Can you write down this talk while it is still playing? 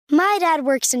My dad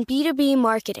works in B2B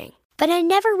marketing, but I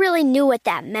never really knew what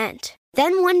that meant.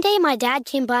 Then one day my dad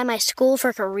came by my school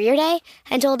for career day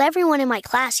and told everyone in my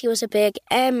class he was a big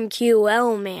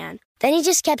MQL man. Then he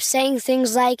just kept saying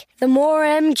things like, the more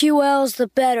MQLs, the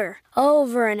better,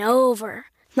 over and over.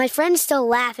 My friends still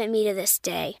laugh at me to this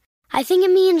day. I think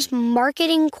it means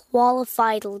marketing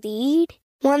qualified lead.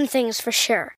 One thing's for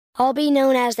sure. I'll be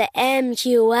known as the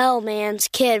MQL man's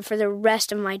kid for the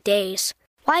rest of my days.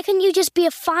 Why couldn't you just be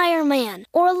a fireman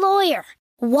or a lawyer?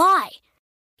 Why?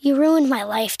 You ruined my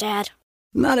life, Dad.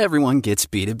 Not everyone gets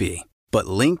B2B, but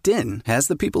LinkedIn has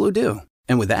the people who do.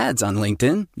 And with ads on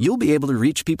LinkedIn, you'll be able to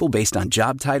reach people based on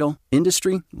job title,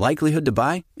 industry, likelihood to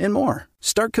buy, and more.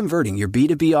 Start converting your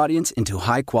B2B audience into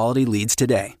high-quality leads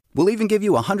today. We'll even give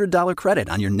you a $100 credit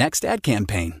on your next ad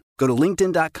campaign. Go to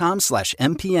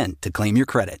linkedin.com/MPN to claim your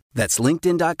credit. That's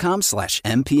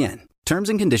linkedin.com/MPN. Terms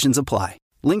and conditions apply.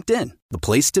 LinkedIn, the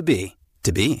place to be,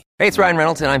 to be. Hey, it's Ryan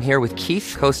Reynolds, and I'm here with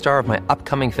Keith, co-star of my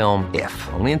upcoming film, If,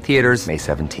 only in theaters May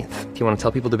 17th. Do you want to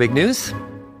tell people the big news?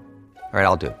 All right,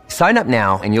 I'll do it. Sign up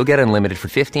now and you'll get unlimited for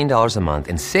 $15 a month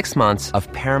and 6 months of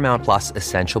Paramount Plus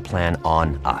Essential Plan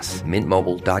on us.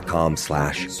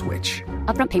 MintMobile.com/switch.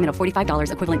 Upfront payment of $45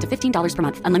 equivalent to $15 per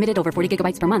month. Unlimited over 40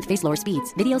 gigabytes per month. Face lower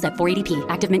speeds. Videos at 480p.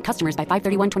 Active Mint customers by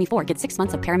 531.24 get 6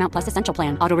 months of Paramount Plus Essential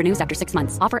Plan. Auto renews after 6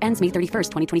 months. Offer ends May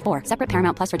 31st, 2024. Separate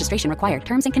Paramount Plus registration required.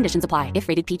 Terms and conditions apply if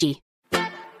rated PG.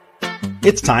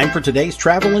 It's time for today's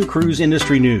travel and cruise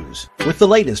industry news. With the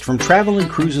latest from travel and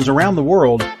cruises around the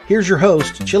world, here's your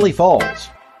host, Chillie Falls.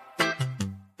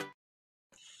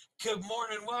 Good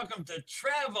morning. Welcome to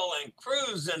Travel and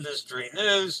Cruise Industry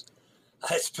News.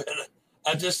 It's been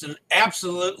just an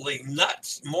absolutely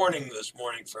nuts morning this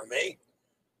morning for me.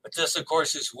 But this, of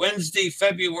course, is Wednesday,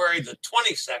 February the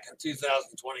 22nd,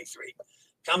 2023.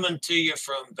 Coming to you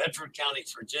from Bedford County,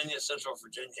 Virginia, Central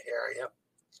Virginia area.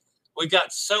 We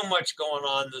got so much going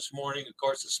on this morning. Of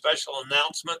course, a special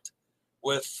announcement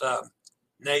with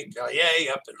Nate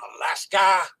Gallier up in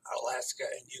Alaska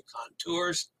and Yukon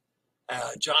tours.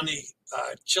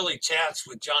 Chillie chats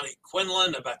with Johnny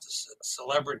Quinlan about the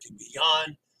Celebrity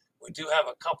Beyond. We do have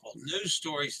a couple news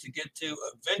stories to get to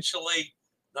eventually.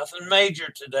 Nothing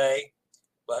major today,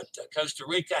 but Costa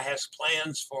Rica has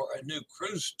plans for a new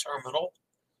cruise terminal.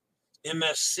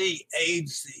 MSC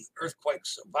aids the earthquake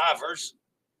survivors.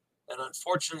 And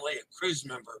unfortunately, a cruise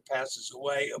member passes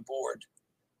away aboard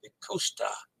the Costa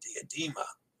Diadema.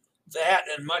 That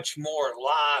and much more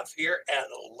live here at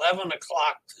 11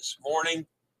 o'clock this morning.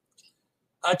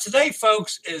 Today,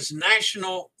 folks, is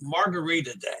National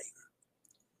Margarita Day.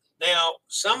 Now,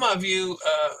 some of you,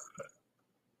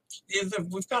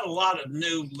 we've got a lot of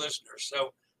new listeners,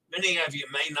 so many of you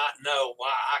may not know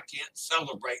why I can't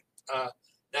celebrate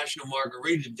National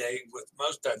Margarita Day with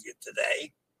most of you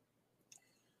today.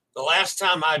 The last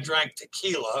time I drank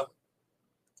tequila,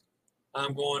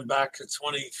 I'm going back to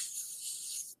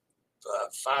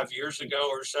 25 years ago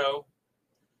or so.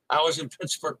 I was in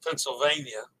Pittsburgh,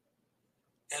 Pennsylvania,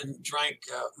 and drank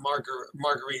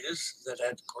margaritas that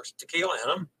had, of course, tequila in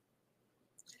them.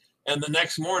 And the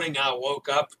next morning I woke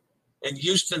up in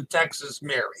Houston, Texas,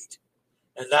 married.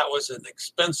 And that was an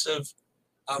expensive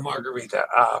margarita,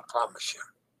 I promise you.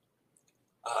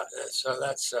 So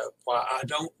that's why I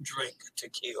don't drink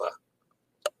tequila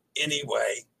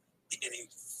anyway, any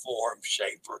form,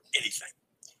 shape, or anything.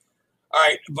 All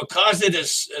right, because it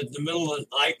is the middle of the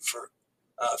night for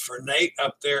Nate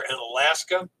up there in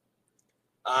Alaska,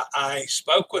 I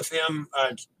spoke with him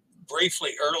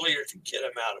briefly earlier to get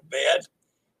him out of bed.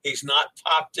 He's not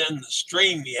popped in the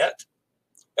stream yet.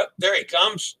 Oh, there he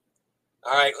comes.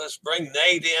 All right, let's bring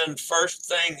Nate in first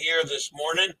thing here this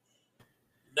morning.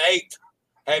 Nate,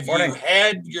 have you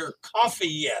had your coffee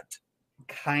yet?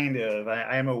 Kind of.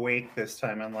 I am awake this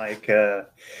time. I'm like,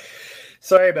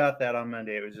 sorry about that on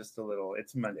Monday. It was just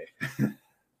it's Monday.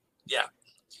 Yeah.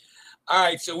 All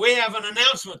right, so we have an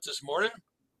announcement this morning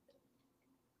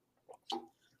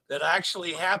that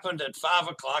actually happened at 5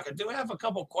 o'clock. I do have a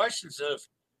couple questions that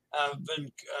have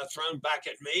been thrown back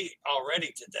at me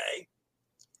already today.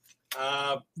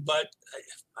 But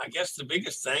I guess the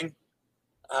biggest thing,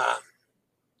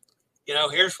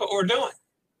 here's what we're doing.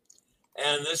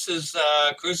 And this is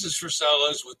Cruises for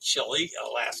Solos with Chillie,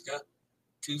 Alaska,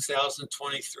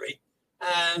 2023.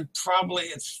 And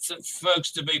probably,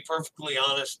 folks, to be perfectly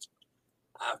honest,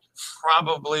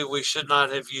 probably we should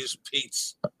not have used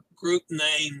Pete's group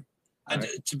name.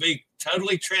 Right. To be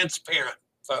totally transparent,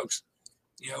 folks,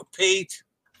 Pete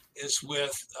is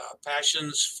with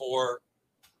Passion for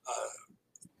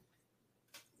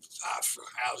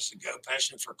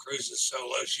Cruises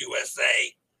Solos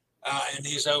USA, and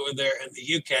he's over there in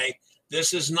the UK.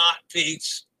 This is not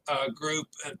Pete's group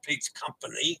and Pete's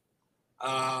company.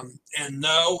 And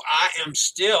no, I am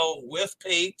still with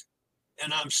Pete,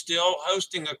 and I'm still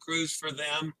hosting a cruise for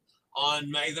them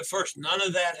on May the 1st. None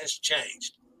of that has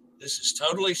changed. This is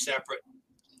totally separate,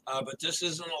 but this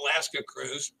is an Alaska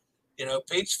cruise. You know,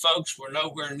 Pete's folks were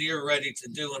nowhere near ready to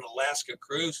do an Alaska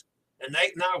cruise, and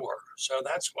Nate and I were. So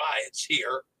that's why it's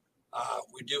here.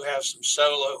 We do have some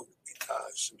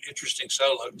interesting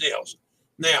solo deals.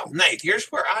 Now, Nate, here's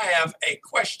where I have a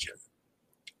question.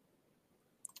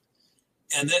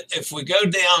 And that if we go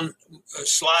down,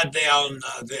 slide down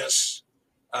this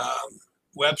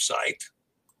website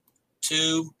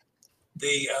to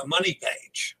the money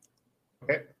page.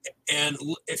 Okay. And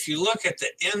if you look at the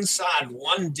inside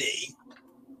 1D,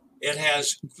 it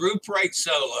has group rate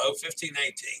solo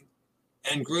 1518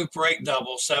 and group rate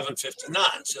double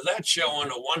 759. So that's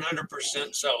showing a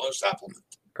 100% solo supplement.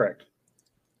 Correct.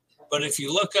 But if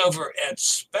you look over at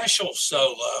special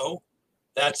solo,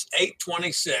 that's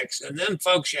 826. And then,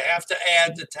 folks, you have to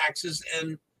add the taxes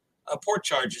and port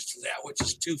charges to that, which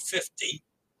is 250.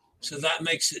 So that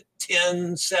makes it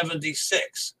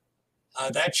 1076.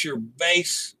 That's your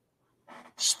base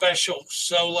special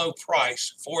solo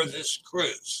price for this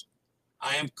cruise.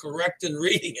 I am correct in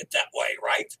reading it that way,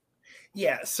 right?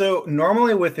 Yeah. So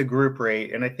normally with a group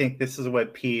rate, and I think this is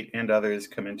what Pete and others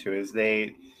come into, is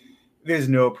there's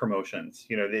no promotions.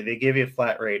 You know, they give you a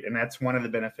flat rate, and that's one of the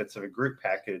benefits of a group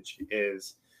package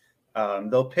is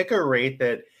they'll pick a rate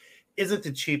that isn't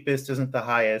the cheapest, isn't the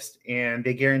highest, and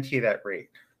they guarantee that rate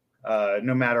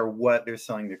no matter what they're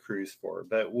selling the cruise for.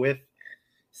 But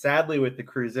sadly, with the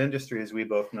cruise industry, as we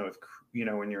both know,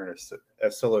 when you're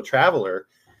a solo traveler,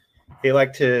 they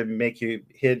like to make you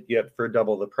hit you up for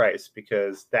double the price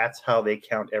because that's how they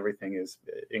count everything. Is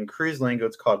in cruise lingo,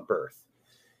 it's called berth.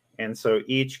 And so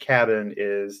each cabin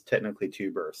is technically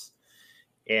 2 berths.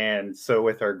 And so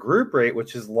with our group rate,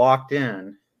 which is locked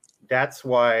in, that's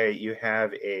why you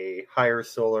have a higher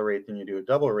solo rate than you do a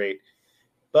double rate.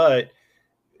 But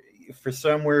for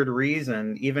some weird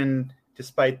reason, even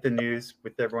despite the news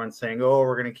with everyone saying, oh,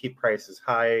 we're going to keep prices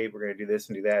high, we're going to do this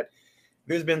and do that,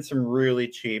 there's been some really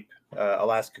cheap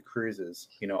Alaska cruises,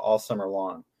 all summer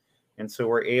long. And so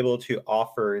we're able to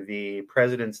offer the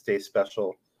President's Day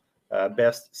special,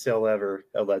 best sale ever,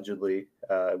 allegedly,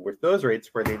 with those rates,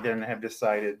 where they then have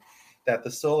decided that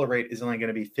the solo rate is only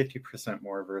going to be 50%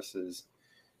 more versus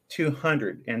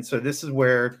 200. And so this is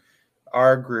where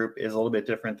our group is a little bit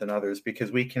different than others,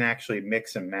 because we can actually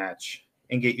mix and match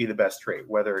and get you the best rate,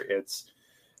 whether it's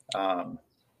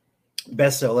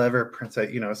best sale ever, Princess,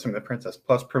 some of the Princess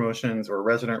Plus promotions or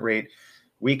resident rate.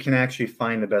 We can actually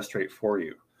find the best rate for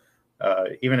you,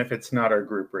 even if it's not our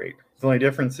group rate. The only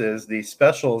difference is the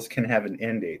specials can have an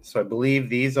end date. So I believe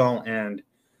these all end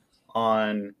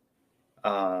on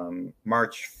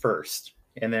March 1st.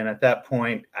 And then at that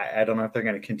point, I don't know if they're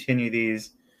going to continue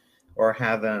these or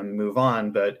have them move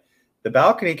on. But the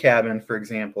balcony cabin, for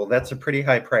example, that's a pretty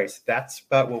high price. That's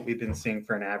about what we've been seeing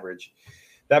for an average.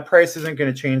 That price isn't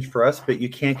going to change for us, but you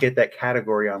can't get that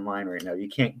category online right now. You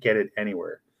can't get it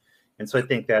anywhere. And so I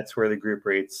think that's where the group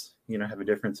rates, have a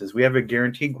difference. Is we have a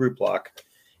guaranteed group lock,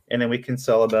 and then we can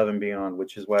sell above and beyond,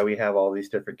 which is why we have all these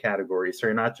different categories. So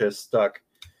you're not just stuck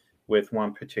with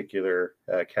one particular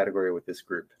category with this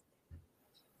group.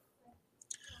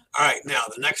 All right. Now,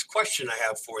 the next question I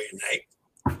have for you,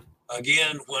 Nate.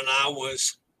 Again, when I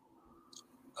was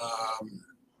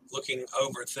looking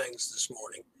over things this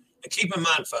morning, and keep in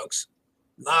mind, folks,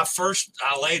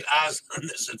 I laid eyes on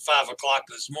this at 5 o'clock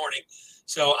this morning.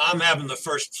 So I'm having the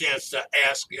first chance to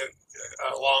ask you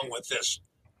along with this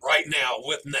right now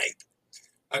with Nate.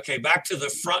 Okay, back to the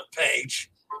front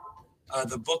page,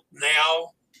 the book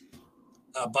now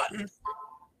button.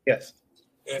 Yes.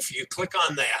 If you click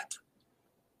on that,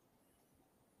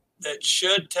 that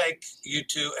should take you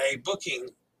to a booking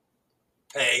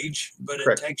page, but it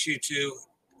Correct. takes you to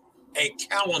a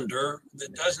calendar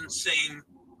that doesn't seem.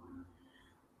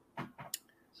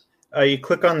 You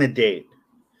click on the date.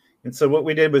 And so what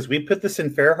we did was we put this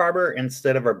in Fair Harbor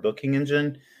instead of our booking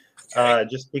engine,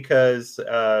 just because,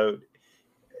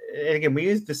 again, we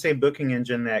use the same booking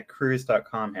engine that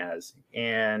cruise.com has.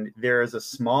 And there is a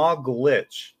small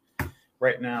glitch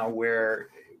right now where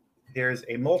there's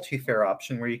a multi-fare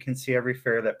option where you can see every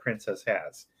fare that Princess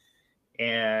has.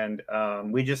 And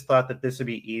we just thought that this would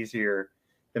be easier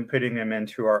than putting them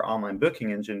into our online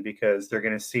booking engine, because they're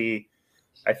going to see,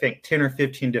 I think, 10 or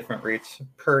 15 different rates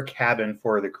per cabin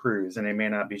for the cruise, and they may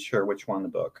not be sure which one to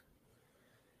book.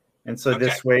 And so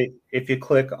this way, if you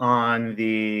click on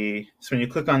when you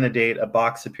click on the date, a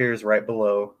box appears right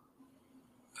below. All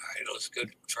right, let's go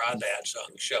try that so I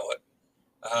can show it.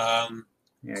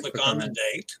 Click on the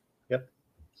date. Yep.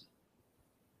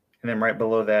 And then right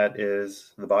below that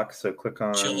is the box. So click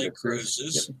on Chillie the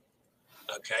Cruises.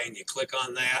 Yep. Okay, and you click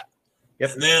on that.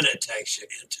 Yep. And then it takes you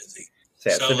into the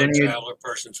So then traveler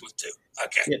persons with two.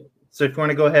 Okay. Yeah. So if you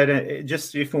want to go ahead and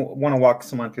just if you want to walk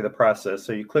someone through the process,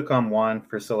 so you click on one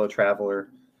for solo traveler,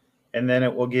 and then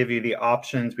it will give you the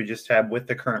options we just have with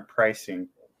the current pricing.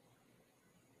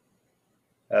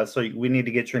 So we need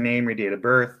to get your name, your date of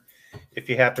birth. If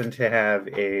you happen to have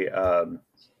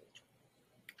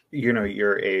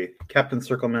you're a Captain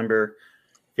Circle member.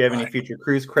 If you have any future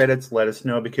cruise credits, let us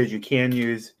know because you can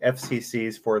use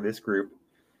FCCs for this group.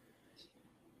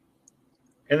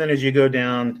 And then as you go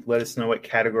down, let us know what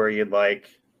category you'd like,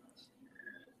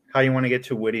 how you want to get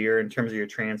to Whittier in terms of your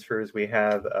transfers. We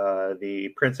have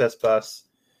the Princess Bus,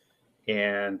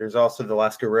 and there's also the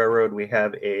Alaska Railroad. We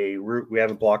have a route. We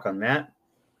have a block on that.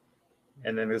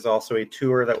 And then there's also a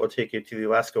tour that will take you to the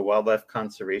Alaska Wildlife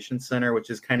Conservation Center, which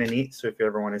is kind of neat. So if you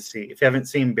ever want to see, if you haven't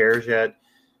seen bears yet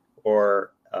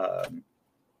or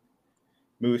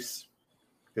moose,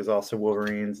 there's also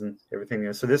wolverines and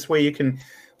everything. So this way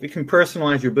we can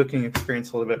personalize your booking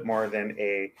experience a little bit more than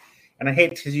and I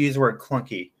hate to use the word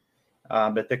clunky,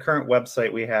 but the current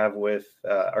website we have with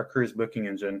our cruise booking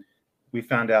engine, we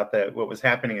found out that what was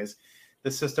happening is the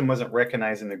system wasn't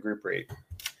recognizing the group rate.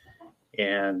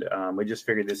 And we just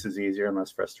figured this is easier and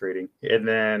less frustrating. And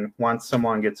then once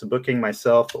someone gets a booking,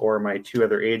 myself or my two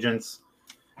other agents,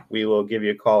 we will give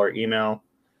you a call or email,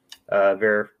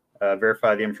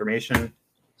 verify the information,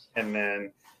 and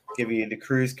then give you the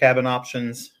cruise cabin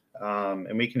options.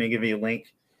 And we can give you a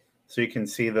link so you can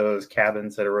see those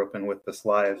cabins that are open with this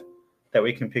live. That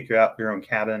we can pick you out your own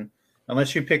cabin,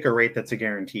 unless you pick a rate that's a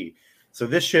guarantee. So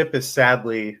this ship is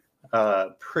sadly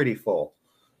pretty full.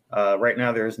 Right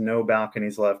now, there's no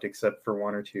balconies left except for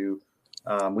one or two.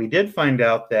 We did find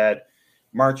out that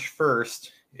March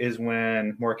 1st is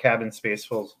when more cabin space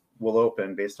will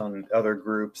open based on other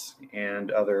groups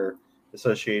and other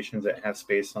associations that have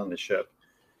space on the ship.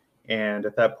 And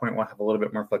at that point, we'll have a little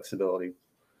bit more flexibility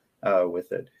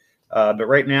with it. But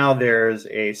right now, there's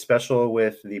a special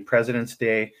with the President's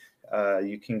Day.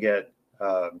 You can get,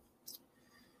 right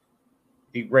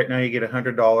now, you get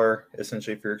 $100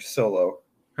 essentially for your solo.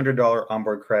 $100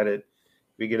 onboard credit.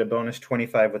 We get a bonus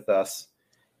 $25 with us,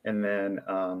 and then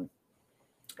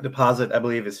deposit I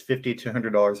believe is $50 to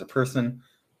 $100 a person,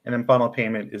 and then final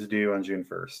payment is due on June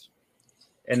 1st.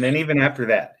 And then even after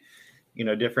that,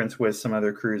 difference with some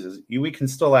other cruises, we can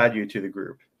still add you to the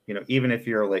group, even if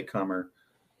you're a latecomer.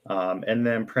 And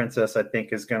then Princess, I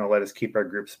think, is going to let us keep our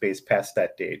group space past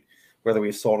that date, whether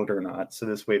we sold it or not. So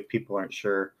this way, if people aren't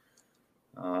sure.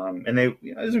 And they,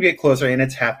 as we get closer, and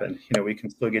it's happened, we can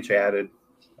still get you added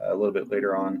a little bit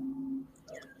later on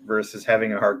versus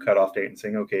having a hard cutoff date and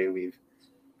saying, okay,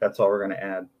 that's all we're going to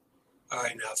add. All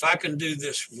right. Now, if I can do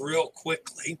this real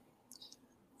quickly,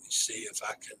 let's see if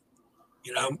I can,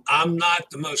 I'm not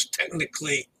the most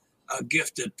technically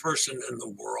gifted person in the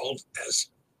world, as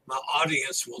my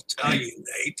audience will tell you,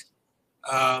 Nate.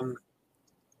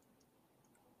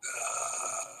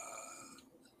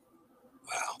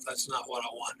 Wow, that's not what I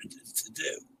wanted to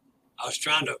do. I was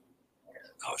trying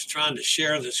to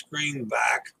share the screen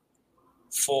back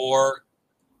for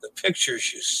the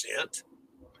pictures you sent,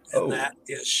 and that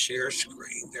is share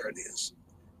screen. There it is,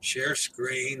 share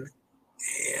screen,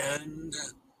 and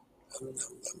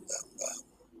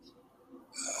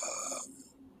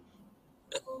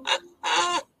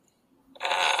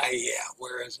yeah,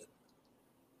 where is it?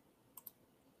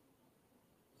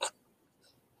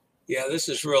 Yeah, this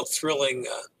is real thrilling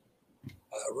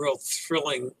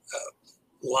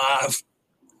live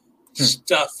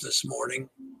stuff this morning.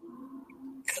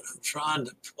 And I'm trying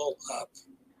to pull up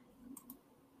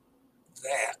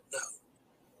that. No.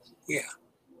 Yeah.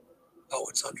 Oh,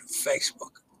 it's under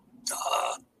Facebook.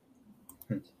 Duh.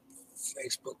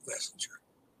 Facebook Messenger.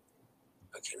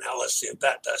 Okay, now let's see if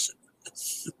that does it.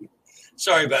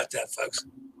 Sorry about that, folks.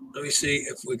 Let me see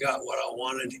if we got what I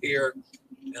wanted here.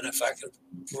 And if I can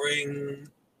bring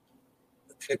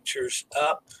the pictures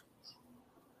up.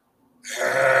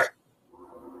 They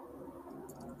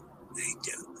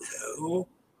don't know.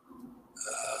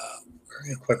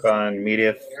 Click on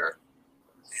media. There.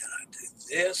 And I do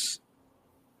this.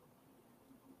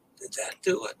 Did that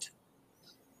do it?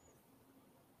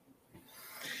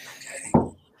 Okay.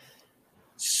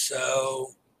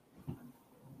 So,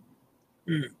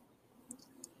 I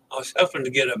was hoping to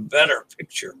get a better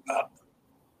picture up.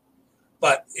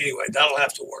 But anyway, that'll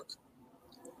have to work.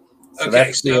 So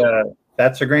that's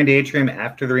the Grand Atrium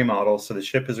after the remodel. So the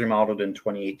ship is remodeled in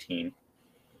 2018.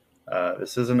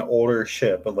 This is an older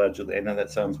ship, allegedly. I know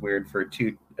that sounds weird for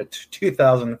a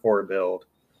 2004 build.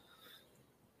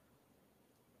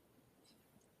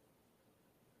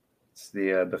 It's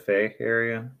the buffet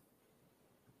area.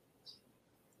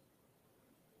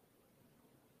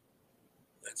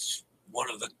 That's one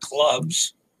of the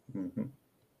clubs. Mm-hmm.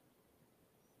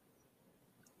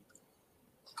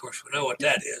 Of course, we know what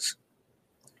that is.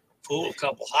 Pool, a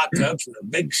couple hot tubs, and a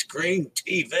big screen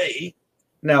TV.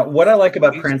 Now, what I like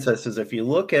about Princess is if you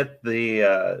look at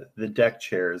the deck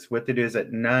chairs, what they do is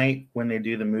at night when they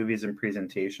do the movies and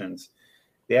presentations,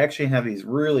 they actually have these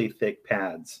really thick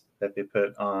pads that they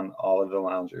put on all of the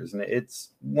loungers. And it's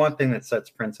one thing that sets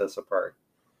Princess apart.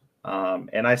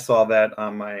 And I saw that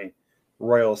on my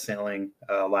Royal sailing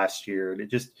last year.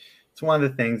 It's one of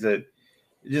the things that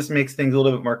it just makes things a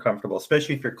little bit more comfortable,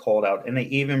 especially if you're cold out. And they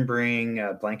even bring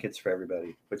blankets for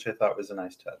everybody, which I thought was a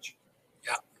nice touch.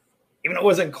 Yeah. Even though it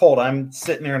wasn't cold, I'm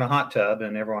sitting there in a hot tub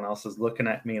and everyone else is looking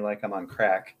at me like I'm on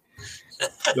crack.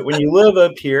 But when you live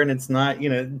up here and it's not,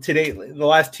 today, the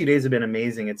last 2 days have been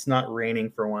amazing. It's not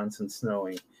raining for once and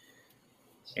snowing.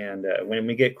 And when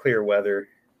we get clear weather,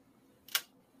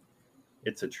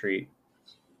 it's a treat.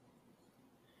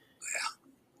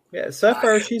 Yeah, so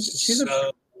far she's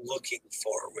looking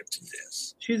forward to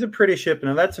this. She's a pretty ship.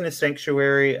 Now that's in a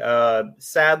sanctuary.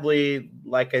 Sadly,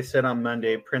 like I said on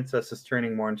Monday, Princess is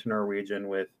turning more into Norwegian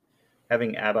with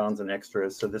having add-ons and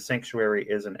extras. So the sanctuary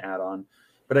is an add-on.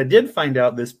 But I did find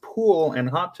out this pool and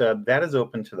hot tub, that is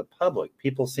open to the public.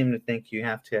 People seem to think you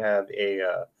have to have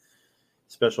a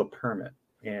special permit,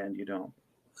 and you don't.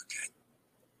 Okay.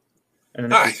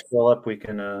 And then if we scroll up, we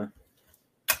can...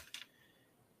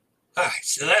 All right,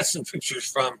 so that's some pictures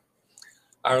from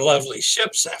our lovely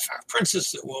ship, Sapphire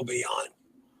Princess, that will be on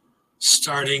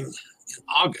starting in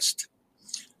August.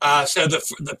 So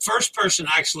the first person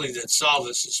actually that saw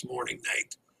this morning,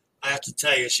 Nate, I have to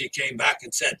tell you, she came back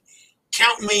and said,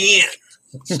 "Count me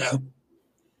in." So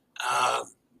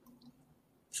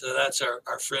so that's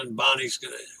our friend Bonnie's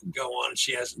going to go on.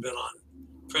 She hasn't been on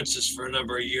Princess for a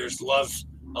number of years. Loves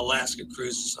Alaska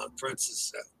cruises on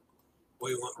Princess. So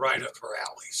we went right up her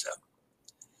alley. So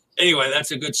anyway,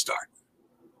 that's a good start.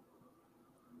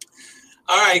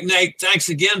 All right, Nate, thanks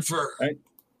again for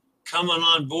coming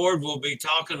on board. We'll be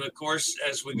talking, of course,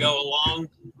 as we go along.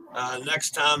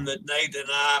 Next time that Nate and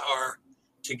I are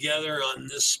together on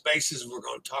this Spaces, we're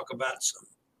going to talk about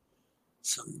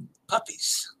some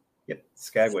puppies. Yep,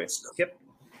 Skyway. Yep.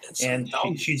 And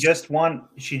she just won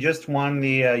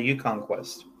the Yukon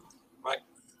Quest.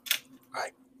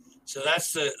 Right. So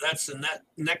that's the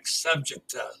next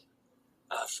subject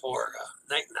for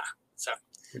Nate and I. So,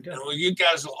 and you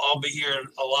guys will all be hearing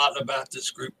a lot about this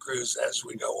group cruise as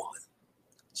we go on.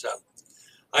 So,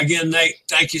 again, Nate,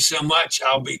 thank you so much.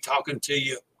 I'll be talking to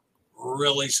you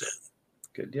really soon.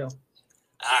 Good deal.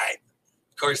 All right.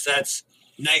 Of course, that's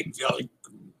Nate Valier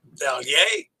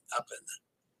up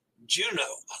in Juneau,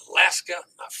 Alaska,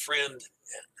 my friend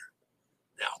and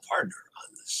now partner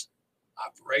on this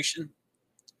operation.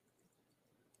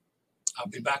 I'll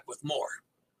be back with more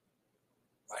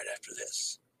right after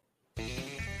this.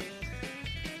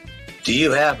 Do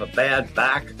you have a bad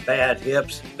back, bad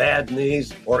hips, bad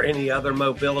knees, or any other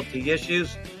mobility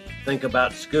issues? Think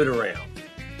about Scootaround.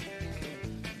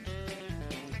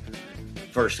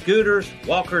 For scooters,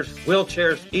 walkers,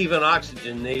 wheelchairs, even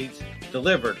oxygen needs,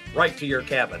 delivered right to your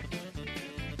cabin.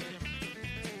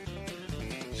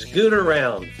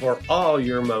 Scootaround for all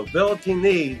your mobility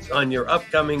needs on your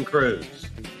upcoming cruise.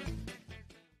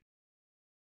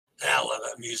 I love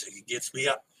that music. It gets me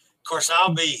up. Of course,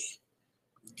 I'll be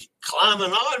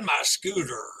climbing on my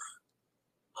scooter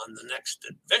on the next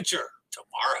adventure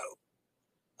tomorrow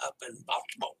up in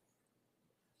Baltimore.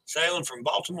 Sailing from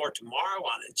Baltimore tomorrow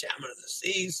on Enchantment of the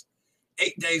Seas,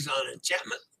 8 days on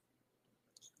Enchantment.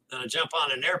 Then I jump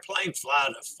on an airplane, fly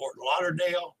to Fort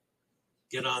Lauderdale,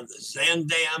 get on the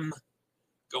Zandam,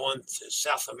 going to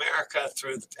South America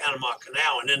through the Panama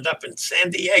Canal, and end up in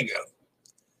San Diego.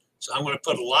 So I'm going to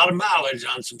put a lot of mileage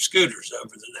on some scooters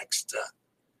over the next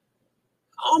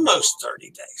almost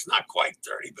 30 days. Not quite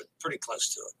 30, but pretty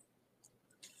close to it.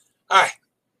 All right.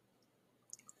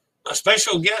 My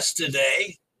special guest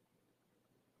today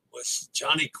was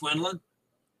Johnny Quinlan.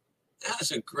 That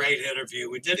was a great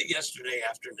interview. We did it yesterday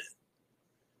afternoon.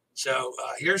 So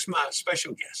here's my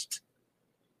special guest.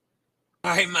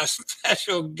 All right, my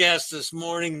special guest this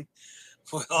morning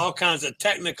with all kinds of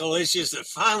technical issues that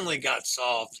finally got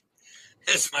solved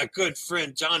is my good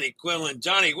friend Johnny Quinlan.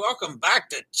 Johnny, welcome back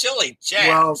to Chillie Chats.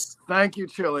 Well, thank you,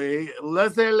 Chillie.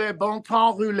 Laissez le bon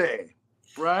temps rouler,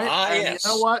 right? Ah, and yes.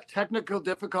 You know what? Technical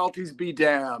difficulties be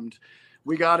damned.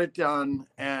 we got it done,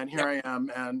 and here I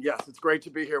am. And yes, it's great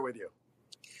to be here with you.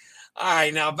 All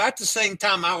right. Now, about the same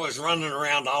time I was running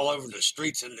around all over the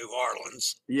streets of New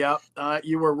Orleans. Yep.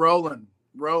 You were rolling.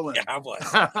 Yeah, I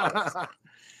was.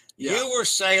 Yeah. You were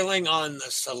sailing on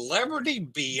the Celebrity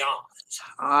Beyond.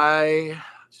 I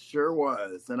sure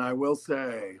was. And I will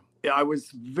say, I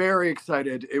was very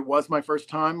excited. It was my first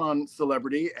time on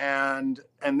Celebrity, and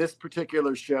this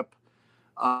particular ship,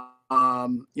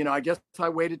 I guess I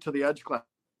waited till the Edge class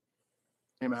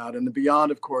came out, and the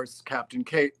Beyond, of course, Captain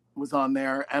Kate was on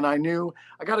there, and I knew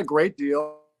I got a great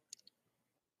deal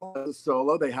as a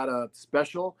solo. They had a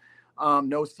special,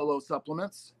 no solo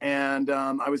supplements, and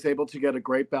I was able to get a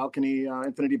great balcony,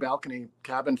 infinity balcony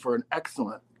cabin for an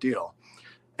excellent deal.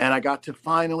 And I got to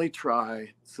finally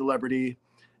try Celebrity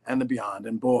and the Beyond,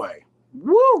 and boy,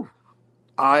 woo!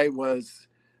 I was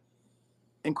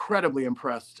incredibly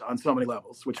impressed on so many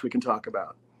levels, which we can talk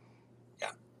about.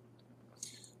 Yeah.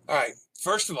 All right.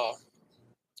 First of all,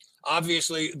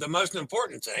 obviously, the most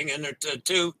important thing, and the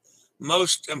two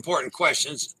most important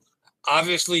questions.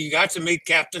 Obviously, you got to meet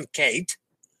Captain Kate.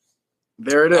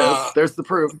 There it is. There's the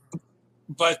proof.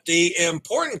 But the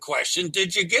important question,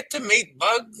 did you get to meet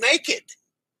Bug naked?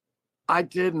 I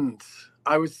didn't.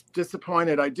 I was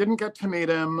disappointed. I didn't get to meet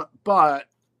him, but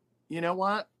you know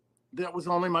what? That was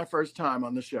only my first time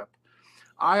on the ship.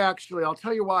 I'll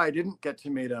tell you why I didn't get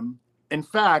to meet him. In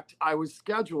fact, I was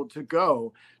scheduled to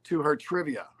go to her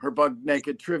trivia, her Bug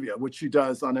Naked trivia, which she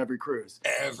does on every cruise.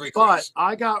 But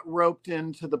I got roped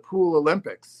into the Pool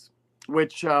Olympics,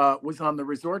 which was on the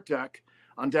resort deck,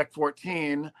 on deck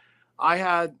 14. I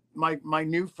had my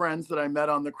new friends that I met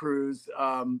on the cruise.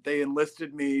 They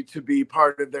enlisted me to be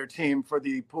part of their team for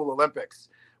the Pool Olympics,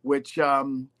 which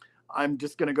I'm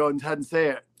just going to go ahead and say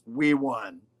it. We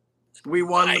won. We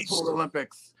won the Pool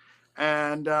Olympics.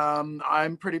 And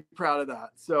I'm pretty proud of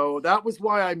that. So that was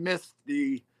why I missed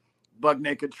the Bug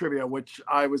Naked trivia, which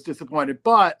I was disappointed.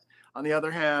 But on the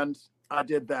other hand, I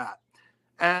did that.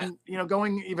 And,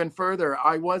 going even further,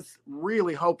 I was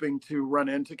really hoping to run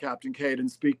into Captain Kate and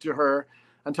speak to her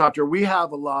and talk to her. We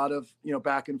have a lot of,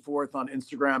 back and forth on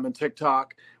Instagram and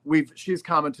TikTok. She's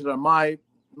commented on my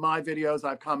videos.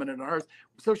 I've commented on hers.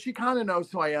 So she kind of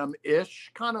knows who I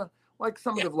am-ish, kind of like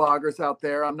some of the vloggers out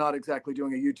there. I'm not exactly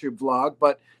doing a YouTube vlog,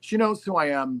 but she knows who I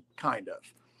am, kind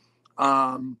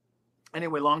of.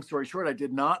 Anyway, long story short, I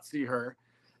did not see her.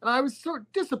 And I was sort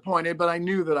of disappointed, but I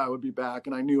knew that I would be back,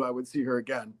 and I knew I would see her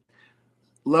again.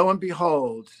 Lo and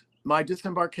behold, my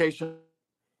disembarkation.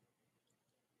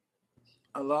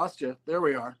 I lost you. There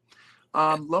we are.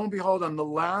 Lo and behold, on the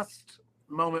last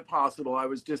moment possible, I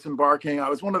was disembarking. I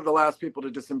was one of the last people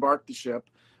to disembark the ship.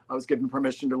 I was given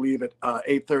permission to leave at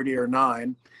 8:30 or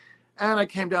 9. And I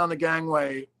came down the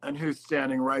gangway, and who's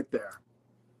standing right there?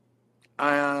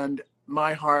 And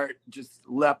my heart just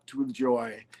leapt with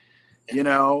joy,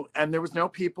 and there was no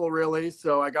people really.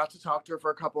 So I got to talk to her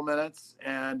for a couple minutes,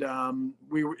 and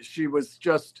she was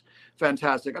just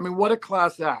fantastic. I mean, what a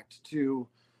class act to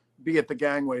be at the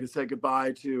gangway to say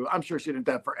goodbye to. I'm sure she did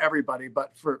that for everybody,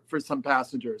 but for some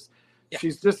passengers. Yeah.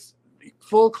 She's just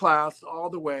full class all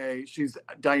the way. She's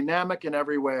dynamic in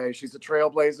every way. She's a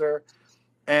trailblazer,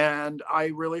 and I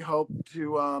really hope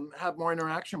to have more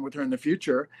interaction with her in the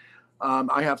future.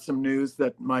 I have some news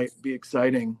that might be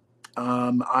exciting.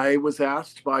 I was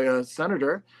asked by a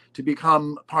senator to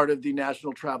become part of the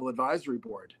National Travel Advisory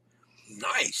Board.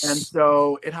 Nice. And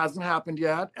so it hasn't happened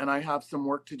yet, and I have some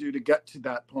work to do to get to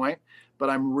that point, but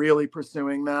I'm really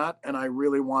pursuing that, and I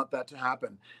really want that to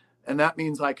happen. And that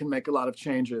means I can make a lot of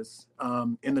changes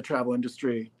in the travel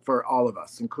industry for all of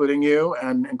us, including you,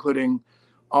 and including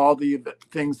all the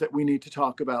things that we need to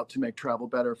talk about to make travel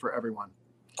better for everyone.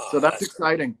 So that's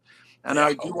exciting. And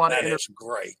I do want to. That is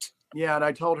great. Yeah, and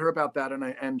I told her about that,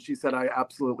 and she said I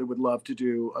absolutely would love to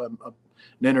do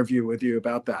an interview with you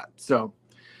about that. So,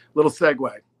 little segue.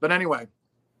 But anyway.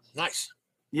 Nice.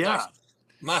 Yeah.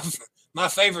 Nice. My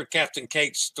favorite Captain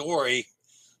Kate story.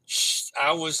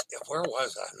 Where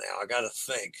was I now? I got to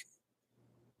think.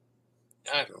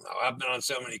 I don't know. I've been on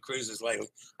so many cruises lately.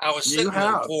 I was sitting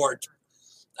in port.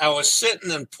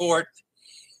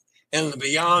 And the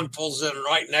Beyond pulls in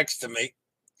right next to me.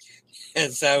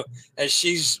 And so as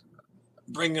she's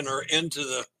bringing her into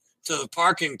the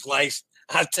parking place,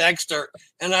 I text her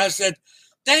and I said,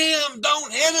 "Damn,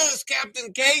 don't hit us,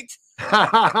 Captain Kate."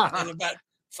 And about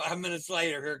 5 minutes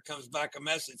later, here comes back a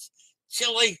message.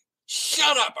 "Chillie,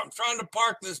 shut up. I'm trying to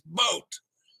park this boat."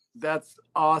 That's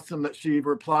awesome that she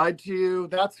replied to you.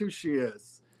 That's who she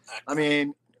is. I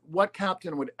mean, what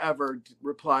captain would ever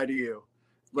reply to you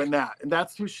when that? And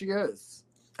that's who she is.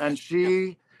 And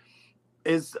she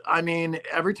I mean,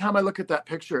 every time I look at that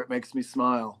picture, it makes me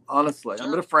smile. Honestly, I'm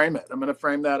going to frame it. I'm going to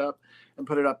frame that up and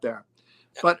put it up there.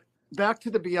 But back to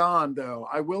the Beyond, though,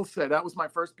 I will say that was my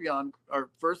first Beyond, or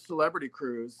first celebrity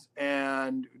cruise,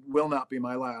 and will not be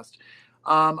my last.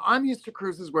 I'm used to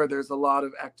cruises where there's a lot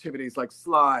of activities like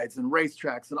slides and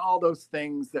racetracks and all those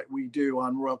things that we do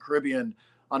on Royal Caribbean,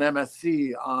 on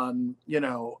MSC, on,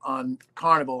 on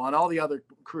Carnival, on all the other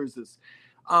cruises.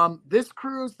 This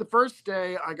cruise, the first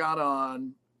day I got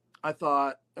on, I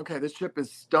thought, okay, this ship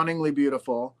is stunningly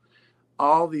beautiful.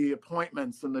 All the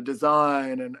appointments and the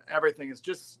design and everything is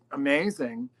just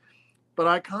amazing. But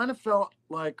I kind of felt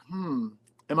like, am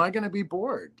I going to be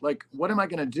bored? Like, what am I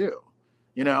going to do?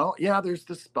 Yeah, there's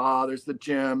the spa, there's the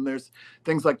gym, there's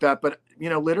things like that. But,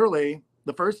 literally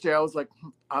the first day I was like,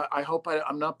 I hope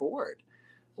I'm not bored.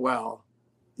 Well,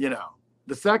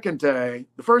 the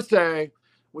first day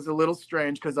was a little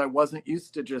strange because I wasn't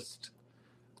used to just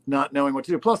not knowing what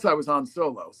to do. Plus I was on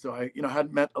solo. So I,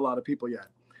 hadn't met a lot of people yet.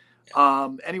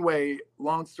 Anyway,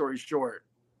 long story short,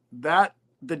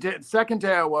 second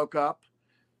day I woke up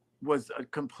was a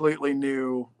completely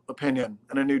new opinion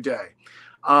and a new day.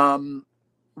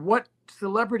 What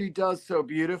Celebrity does so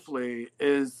beautifully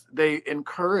is they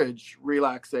encourage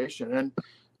relaxation and,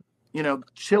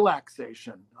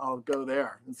 chillaxation. I'll go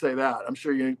there and say that. I'm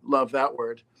sure you love that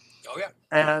word. Oh, yeah.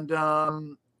 And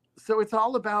so it's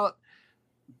all about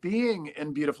being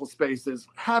in beautiful spaces,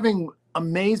 having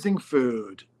amazing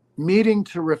food, meeting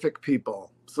terrific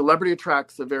people. Celebrity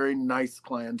attracts a very nice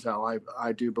clientele,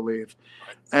 I do believe.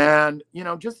 And,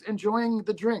 just enjoying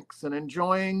the drinks and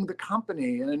enjoying the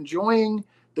company and enjoying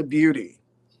the beauty.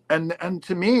 And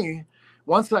to me,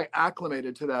 once I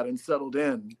acclimated to that and settled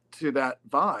in to that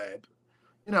vibe,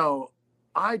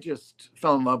 I just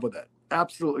fell in love with it.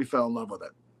 Absolutely fell in love with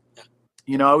it.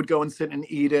 I would go and sit in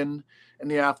Eden in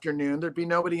the afternoon. There'd be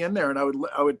nobody in there. And I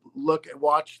would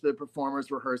watch the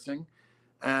performers rehearsing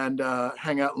and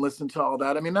hang out and listen to all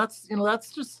that. I mean, that's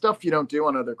just stuff you don't do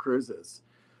on other cruises.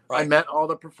 Right. I met all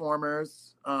the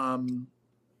performers.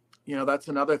 That's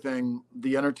another thing.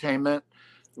 The entertainment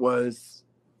was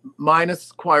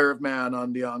minus Choir of Man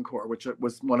on the Encore, which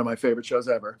was one of my favorite shows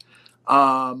ever.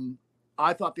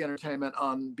 I thought the entertainment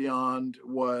on Beyond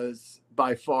was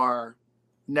by far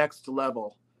next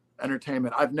level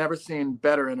entertainment. I've never seen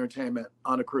better entertainment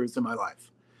on a cruise in my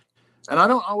life. And I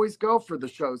don't always go for the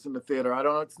shows in the theater.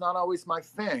 It's not always my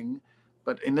thing,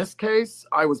 but in this case,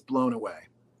 I was blown away.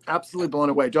 Absolutely blown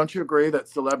away. Don't you agree that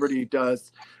Celebrity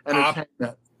does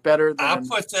entertainment better than I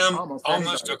put them almost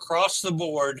anybody? Across the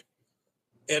board,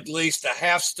 at least a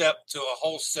half step to a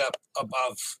whole step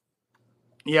above.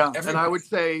 Yeah, everybody. And I would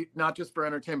say not just for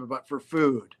entertainment, but for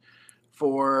food,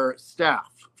 for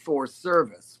staff, for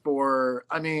service, for,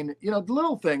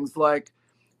 little things like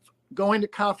going to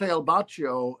Cafe El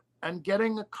Baccio and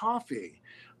getting a coffee,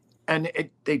 and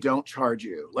they don't charge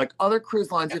you. Like other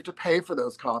cruise lines, you have to pay for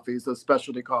those coffees, those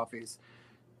specialty coffees.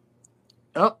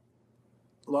 Oh,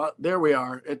 there we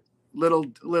are.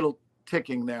 Little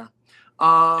ticking there.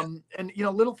 And,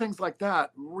 little things like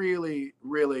that really,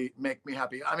 really make me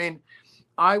happy. I mean,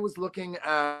 I was looking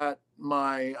at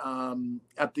my,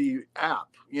 at the app,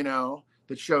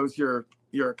 that shows your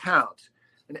account.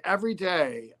 And every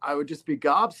day I would just be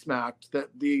gobsmacked that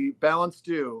the balance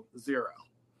due $0,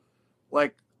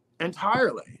 like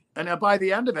entirely. And by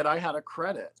the end of it, I had a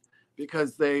credit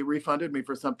because they refunded me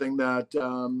for something that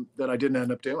I didn't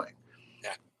end up doing.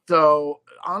 Yeah. So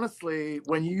honestly,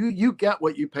 when you get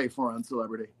what you pay for on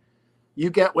Celebrity, you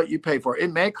get what you pay for.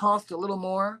 It may cost a little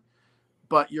more,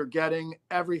 but you're getting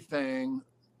everything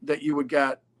that you would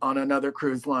get on another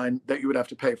cruise line that you would have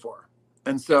to pay for.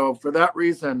 And so for that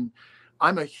reason,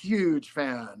 I'm a huge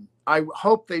fan. I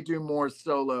hope they do more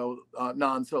solo,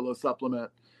 non-solo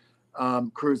supplement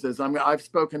cruises. I've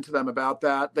spoken to them about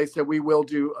that. They said we will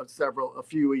do a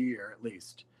few a year at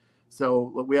least.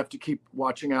 So we have to keep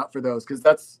watching out for those,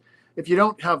 because if you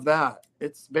don't have that,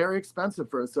 it's very expensive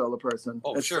for a solo person.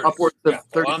 Oh, it's sure. Upwards of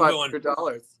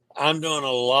 $3,500. I'm doing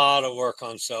a lot of work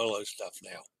on solo stuff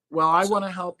now. Well, I want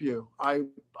to help you. I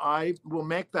will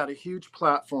make that a huge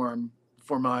platform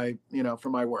for my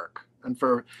work and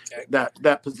for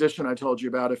that position I told you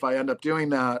about. If I end up doing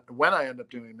that, when I end up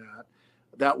doing that,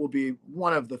 that will be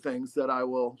one of the things that I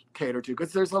will cater to,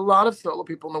 because there's a lot of solo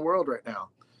people in the world right now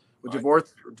with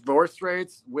divorce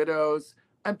rates, widows,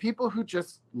 and people who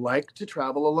just like to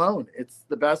travel alone. It's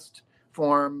the best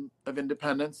form of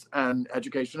independence and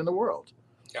education in the world.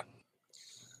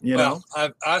 Yeah.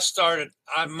 I started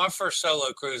my first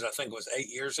solo cruise, I think, was 8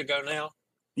 years ago now.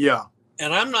 Yeah.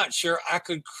 And I'm not sure I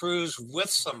could cruise with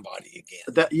somebody again.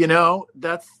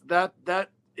 That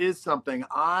is something.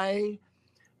 I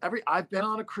I've been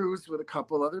on a cruise with a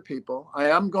couple other people. I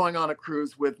am going on a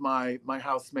cruise with my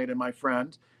housemate and my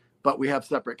friend, but we have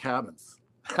separate cabins.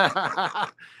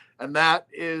 And that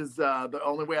is the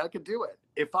only way I could do it.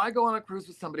 If I go on a cruise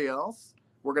with somebody else,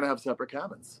 we're going to have separate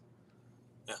cabins.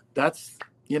 Yeah. That's,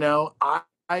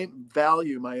 I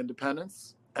value my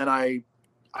independence, and I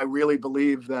really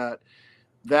believe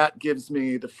that gives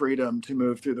me the freedom to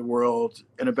move through the world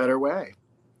in a better way.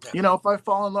 Yeah. If I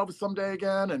fall in love with someday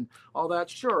again and all that,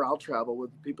 sure, I'll travel with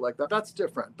people like that. That's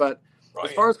different. But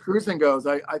as far as cruising goes,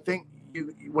 I think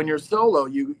when you're solo,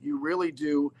 you really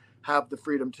do have the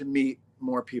freedom to meet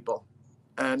more people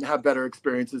and have better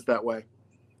experiences that way.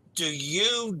 Do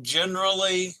you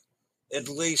generally at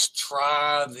least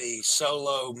try the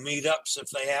solo meetups if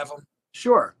they have them?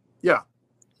 Sure. Yeah.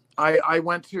 I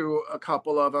went to a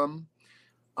couple of them.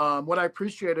 What I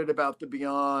appreciated about the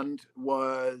Beyond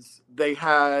was they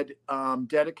had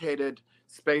dedicated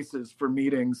spaces for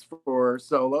meetings for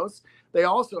solos. They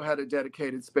also had a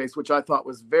dedicated space, which I thought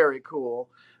was very cool,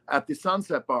 at the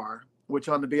Sunset Bar, which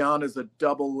on the Beyond is a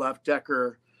double left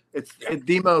decker. It's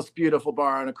the most beautiful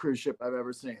bar on a cruise ship I've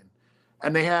ever seen.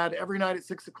 And they had every night at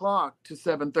 6 o'clock to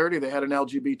 7:30, they had an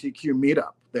LGBTQ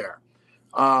meetup there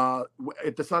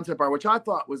at the Sunset Bar, which I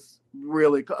thought was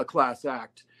really a class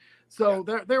act. So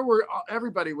there were,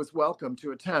 everybody was welcome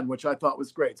to attend, which I thought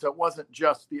was great. So it wasn't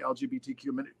just the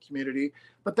LGBTQ community,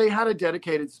 but they had a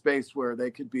dedicated space where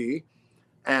they could be.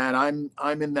 And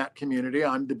I'm in that community.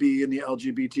 I'm the B in the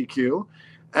LGBTQ.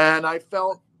 And I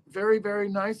felt very, very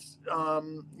nice.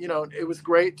 It was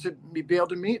great to be able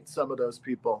to meet some of those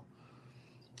people.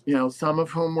 Some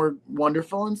of whom were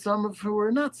wonderful and some of who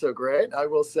were not so great, I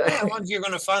will say. Yeah, well, you're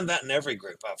going to find that in every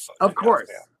group. Of course.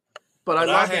 But I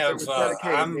love that there was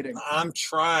dedicated meetings. I'm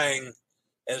trying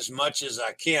as much as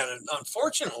I can. And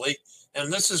unfortunately,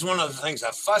 and this is one of the things I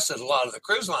fuss at a lot of the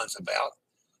cruise lines about,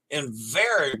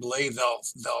 invariably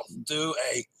they'll do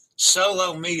a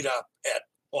solo meetup at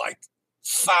like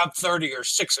 5:30 or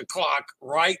 6 o'clock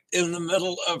right in the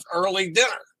middle of early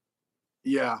dinner.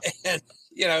 Yeah. And,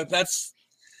 that's...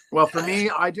 Well, for me,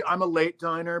 I'm a late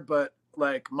diner, but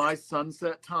like my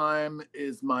sunset time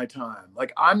is my time.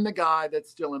 Like I'm the guy that's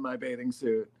still in my bathing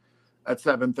suit at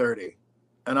 7:30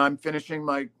 and I'm finishing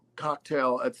my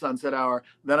cocktail at sunset hour.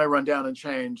 Then I run down and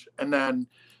change. And then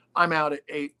I'm out at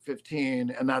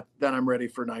 8:15 and then I'm ready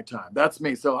for nighttime. That's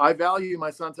me. So I value my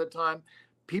sunset time.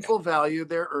 People value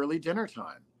their early dinner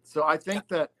time. So I think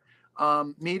that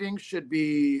meetings should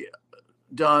be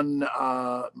done.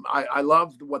 I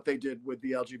loved what they did with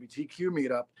the LGBTQ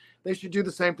meetup. They should do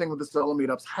the same thing with the solo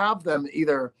meetups. Have them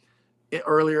either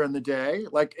earlier in the day,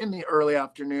 like in the early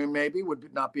afternoon, maybe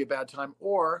would not be a bad time,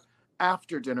 or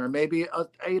after dinner, maybe at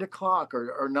 8 o'clock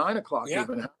or 9 o'clock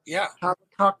even. Yeah. Have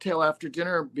a cocktail after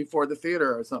dinner before the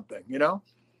theater or something,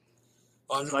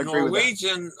 On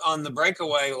Norwegian, on the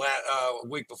breakaway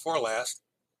week before last,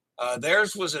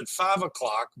 theirs was at 5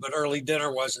 o'clock, but early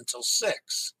dinner was until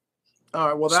 6. All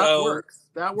right, well, that works.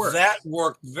 That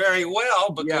worked very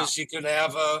well because you could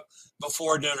have a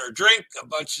before dinner drink.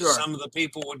 Some of the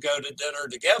people would go to dinner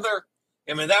together.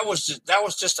 I mean, that was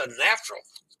just a natural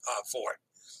for it.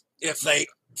 If they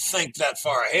think that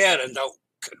far ahead and don't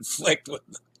conflict with,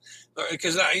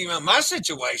 because my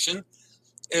situation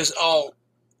is all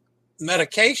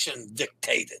medication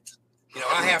dictated.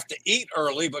 I have to eat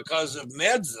early because of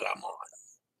meds that I'm on.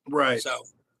 Right. So.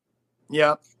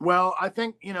 Yeah. Well, I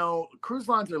think, cruise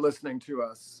lines are listening to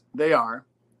us. They are.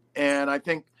 And I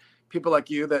think people like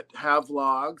you that have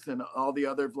vlogs and all the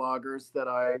other vloggers that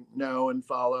I know and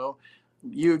follow,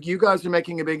 you guys are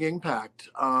making a big impact.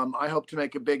 I hope to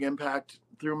make a big impact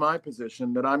through my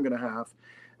position that I'm going to have.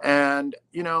 And,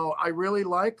 I really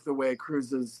like the way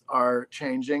cruises are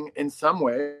changing in some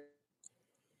ways.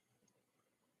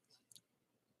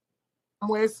 Some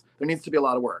ways there needs to be a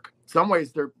lot of work. Some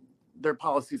ways their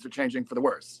policies are changing for the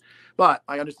worse. But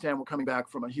I understand we're coming back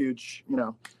from a huge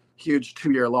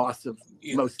 2-year loss of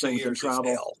most things in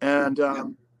travel. And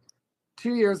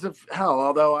 2 years of hell,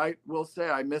 although I will say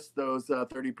I missed those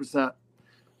 30%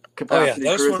 capacity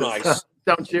those cruises. Were nice.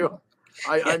 Don't you?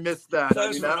 I missed that.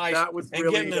 Those were nice. That was and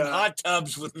really getting in hot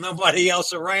tubs with nobody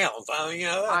else around.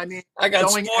 I got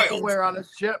going spoiled. Anywhere on a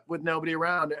ship with nobody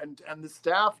around and the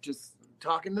staff just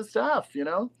talking to staff,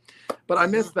 but I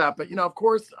missed that. But, of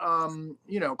course,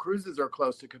 cruises are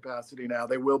close to capacity now.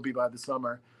 They will be by the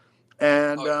summer.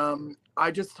 And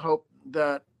I just hope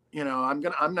that, I'm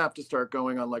gonna have to start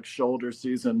going on like shoulder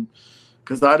season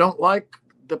because I don't like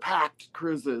the packed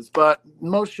cruises, but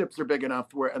most ships are big enough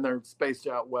and they're spaced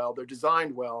out well. They're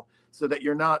designed well so that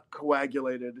you're not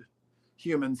coagulated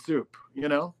human soup,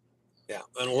 Yeah,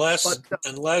 unless But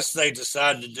unless they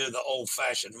decide to do the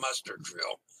old-fashioned muster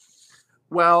drill,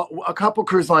 well, a couple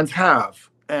cruise lines have,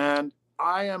 and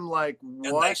I am like, and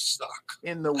they what suck.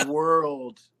 in the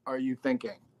world are you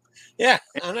thinking? Yeah,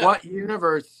 In I know. what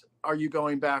universe are you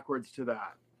going backwards to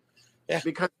that? Yeah.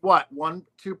 Because what,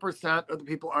 1-2% of the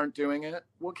people aren't doing it?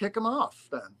 We'll kick them off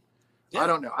then. Yeah. I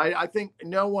don't know. I think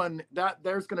no one that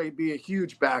there's going to be a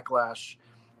huge backlash.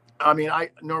 I mean,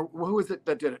 who is it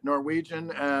that did it?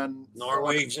 Norwegian and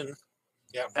Norwegian.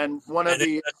 Yeah. and one of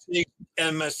the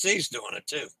MSC's doing it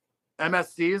too.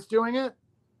 MSC is doing it.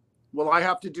 Will I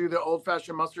have to do the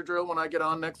old-fashioned muster drill when I get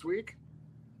on next week?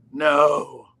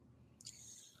 No.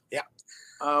 Yeah.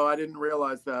 Oh, I didn't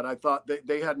realize that. I thought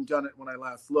they hadn't done it when I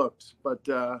last looked, but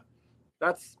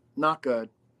that's not good.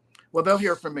 Well, they'll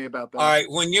hear from me about that. All right.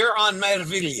 When you're on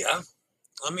Meraviglia,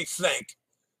 let me think.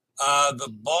 The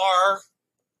bar.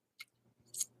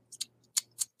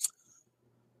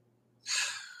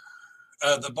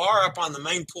 The bar up on the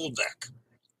main pool deck.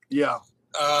 Yeah.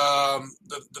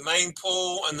 The main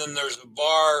pool, and then there's a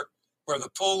bar where the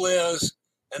pool is,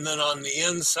 and then on the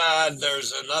inside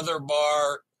there's another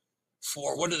bar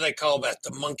for, what do they call that?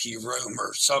 The monkey room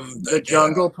or the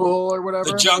jungle pool or whatever.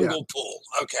 The jungle pool.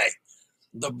 Okay.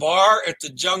 The bar at the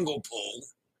jungle pool,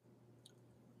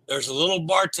 there's a little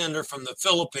bartender from the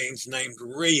Philippines named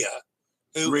Ria,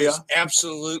 who is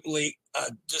absolutely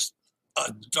just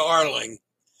a darling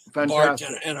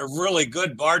bartender, and a really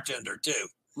good bartender too.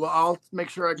 Well, I'll make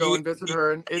sure I go and visit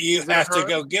her. And you have to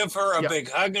go give her a big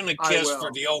hug and a kiss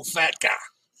for the old fat guy.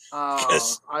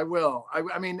 I will.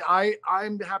 I mean,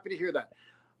 I'm happy to hear that.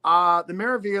 The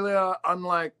Meraviglia,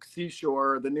 unlike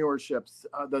Seashore, the newer ships,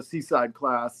 the Seaside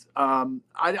class, I'm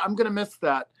going to miss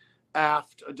that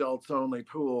aft adults only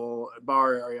pool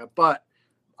bar area. But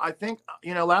I think,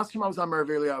 last time I was on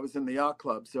Meraviglia, I was in the yacht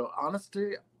club. So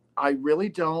honestly, I really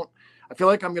don't. I feel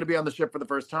like I'm going to be on the ship for the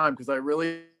first time because I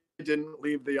really didn't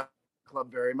leave the yacht club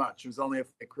very much. It was only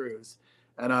a cruise,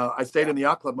 and I stayed in the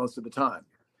yacht club most of the time.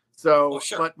 So,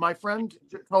 but my friend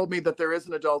told me that there is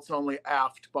an adults only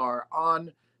aft bar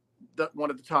on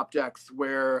one of the top decks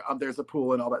where there's a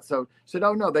pool and all that. So she said,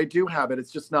 "Oh no, they do have it.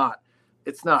 It's just not.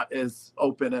 It's not as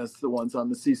open as the ones on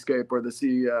the seascape or the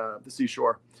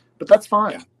seashore. But that's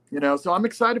fine, So I'm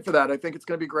excited for that. I think it's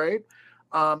going to be great.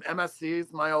 MSC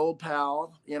is my old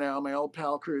pal, my old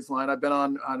pal cruise line. I've been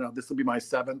on, I don't know, this will be my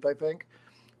 7th, I think.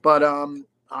 But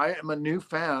I am a new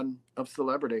fan of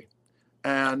Celebrity.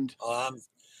 And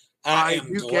I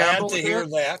am glad to hear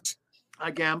that.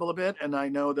 I gamble a bit, and I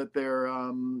know that their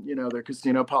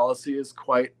casino policy is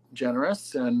quite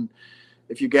generous. And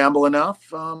if you gamble enough,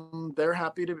 they're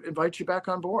happy to invite you back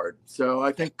on board. So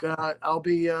I think I'll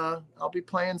be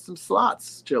playing some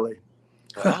slots, Chillie.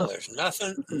 Well, there's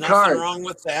nothing wrong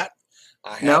with that.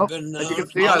 I have been as you can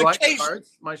see, I like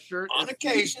cards. My shirt on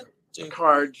occasion. A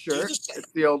card shirt.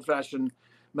 It's the old-fashioned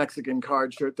Mexican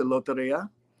card shirt, the Loteria.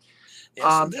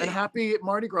 Yes, and happy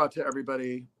Mardi Gras to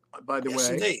everybody, by the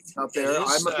way, indeed. Out there.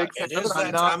 I'm a big fan of it.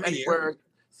 I'm not anywhere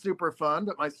super fun,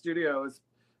 but my studio is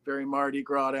very Mardi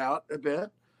Gras out a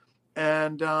bit.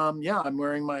 And I'm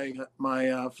wearing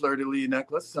my fleur-de-lis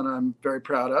necklace, and I'm very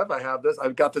proud of. I have this.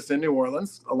 I've got this in New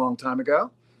Orleans a long time ago.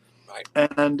 Right.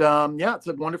 And it's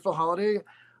a wonderful holiday.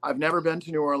 I've never been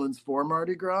to New Orleans for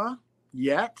Mardi Gras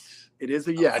yet. It is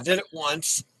a yes. I did it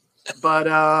once. But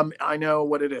I know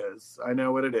what it is.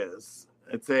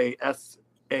 It's a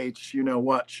SH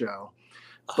show.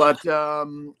 But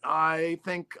I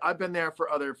think I've been there for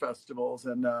other festivals,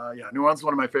 and New Orleans is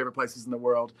one of my favorite places in the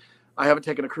world. I haven't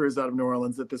taken a cruise out of New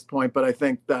Orleans at this point, but I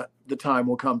think that the time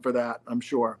will come for that, I'm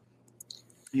sure.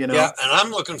 Yeah, and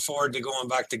I'm looking forward to going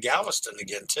back to Galveston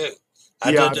again too.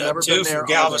 I did 2 from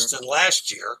Galveston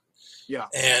last year. Yeah,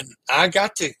 and I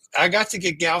got to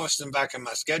get Galveston back in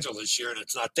my schedule this year, and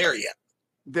it's not there yet.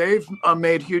 They've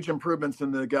made huge improvements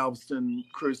in the Galveston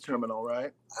cruise terminal,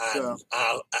 right?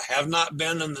 I have not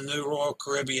been in the new Royal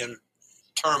Caribbean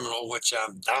terminal, which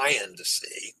I'm dying to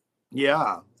see.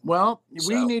 Yeah. Well,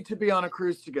 we need to be on a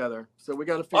cruise together, so we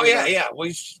got to figure. Oh yeah,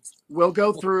 we'll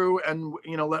go through and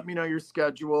let me know your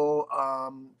schedule.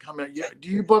 Do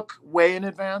you book way in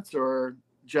advance or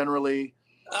generally?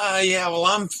 Yeah. Well,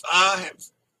 I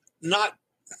not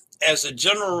as a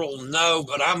general no,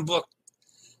 but I'm booked.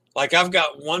 Like I've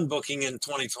got one booking in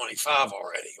 2025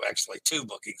 already. Actually, 2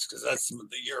 bookings because that's the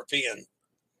European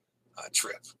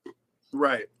trip.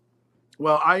 Right.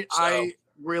 Well, I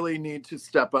really need to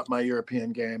step up my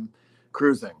European game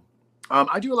cruising.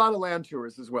 I do a lot of land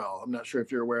tours as well. I'm not sure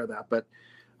if you're aware of that, but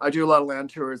I do a lot of land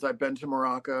tours. I've been to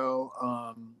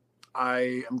Morocco.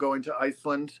 I am going to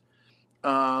Iceland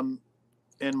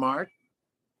in March.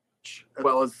 as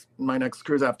well as my next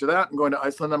cruise after that. I'm going to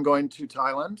Iceland. I'm going to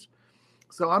Thailand.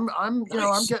 So I'm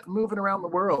getting moving around the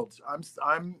world.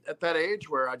 I'm at that age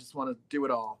where I just want to do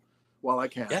it all while I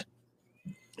can. Yeah.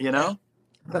 You know?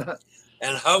 Yeah.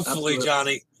 And hopefully, Absolutely.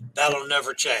 Johnny, that'll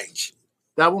never change.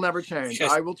 That will never change.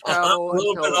 Because I will travel. I'm a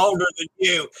little bit older than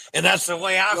you, and that's the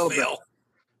way I feel. Bit.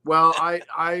 Well,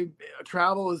 I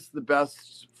travel is the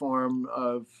best form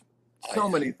of so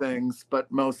many things,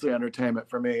 but mostly entertainment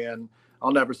for me, and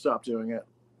I'll never stop doing it.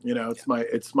 You know,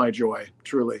 it's my joy,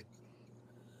 truly.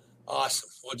 Awesome.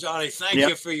 Well, Johnny, thank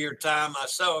you for your time. I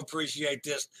so appreciate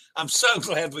this. I'm so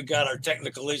glad we got our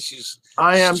technical issues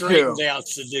straightened out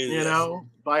to do this. You know,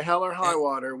 by hell or high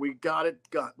water, we got it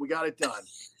done.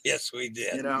 Yes, we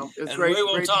did. You know, it's and great. We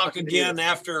will talk again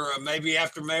after maybe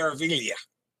after Meraviglia.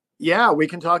 Yeah, we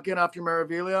can talk again after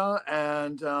Meraviglia,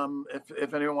 and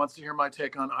if anyone wants to hear my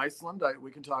take on Iceland,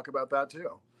 we can talk about that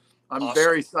too. I'm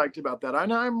very psyched about that.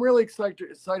 I'm really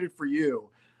excited for you.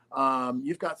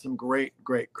 You've got some great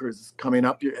cruises coming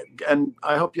up, and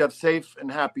I hope you have safe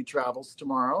and happy travels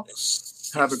tomorrow.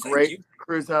 Have a great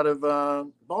cruise out of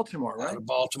Baltimore, right? Out of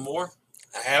Baltimore.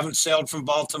 I haven't sailed from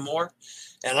Baltimore,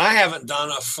 and I haven't done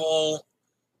a full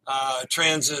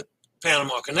transit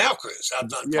Panama Canal cruise. I've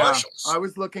done partials. I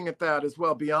was looking at that as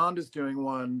well. Beyond is doing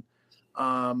one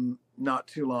not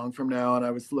too long from now, and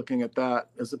I was looking at that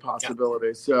as a possibility.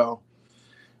 Yeah. So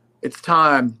it's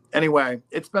time. Anyway,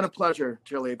 it's been a pleasure,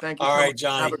 Chillie. Thank you. All so right, much.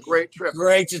 Johnny. Have a great trip.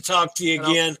 Great to talk to you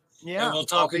again. And we'll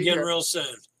talk again real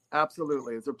soon.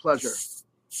 Absolutely. It's a pleasure.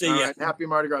 See you. Right. Happy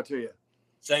Mardi Gras to you.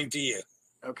 Same to you.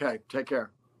 Okay. Take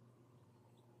care.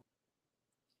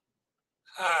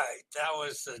 Hi, that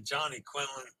was Johnny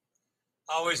Quinlan.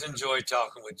 Always enjoy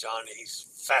talking with Johnny. He's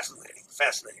fascinating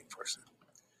person.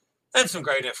 And some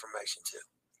great information, too.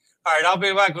 All right, I'll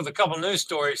be back with a couple news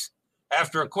stories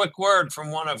after a quick word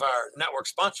from one of our network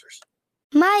sponsors.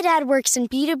 My dad works in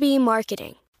B2B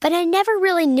marketing, but I never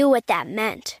really knew what that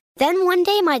meant. Then one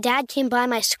day my dad came by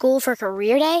my school for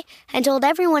career day and told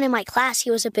everyone in my class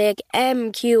he was a big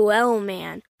MQL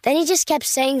man. Then he just kept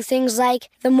saying things like,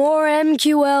 the more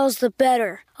MQLs, the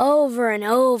better, over and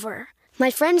over. My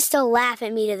friends still laugh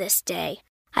at me to this day.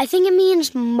 I think it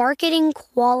means marketing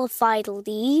qualified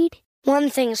lead. One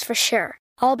thing's for sure.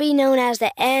 I'll be known as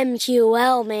the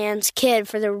MQL man's kid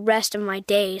for the rest of my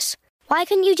days. Why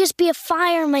couldn't you just be a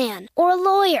fireman or a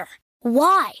lawyer?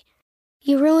 Why?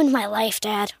 You ruined my life,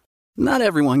 Dad. Not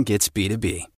everyone gets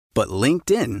B2B, but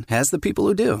LinkedIn has the people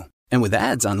who do. And with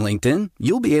ads on LinkedIn,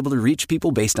 you'll be able to reach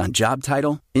people based on job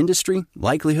title, industry,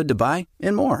 likelihood to buy,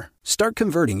 and more. Start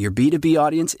converting your B2B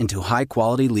audience into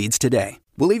high-quality leads today.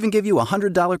 We'll even give you a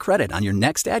 $100 credit on your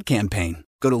next ad campaign.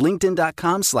 Go to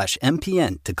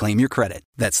linkedin.com/MPN to claim your credit.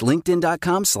 That's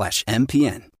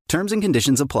linkedin.com/MPN. Terms and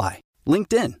conditions apply.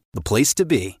 LinkedIn, the place to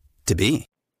be, to be.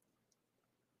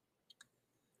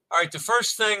 All right, the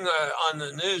first thing on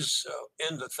the news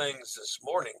end of things this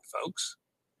morning, folks,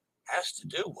 has to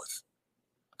do with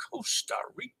Costa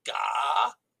Rica.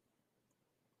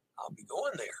 I'll be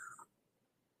going there.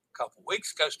 A couple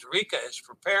weeks, Costa Rica is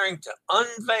preparing to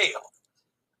unveil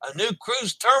a new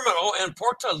cruise terminal in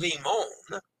Puerto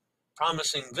Limon,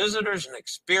 promising visitors an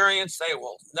experience they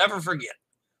will never forget.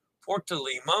 Puerto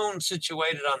Limon,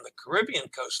 situated on the Caribbean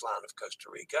coastline of Costa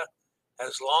Rica,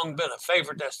 has long been a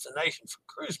favorite destination for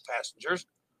cruise passengers,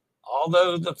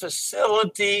 although the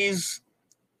facilities,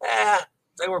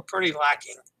 they were pretty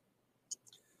lacking.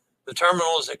 The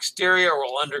terminal's exterior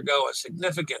will undergo a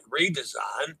significant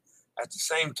redesign. At the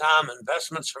same time,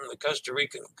 investments from the Costa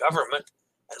Rican government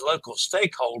and local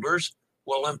stakeholders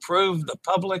will improve the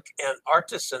public and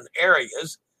artisan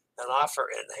areas and offer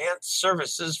enhanced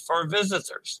services for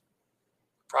visitors.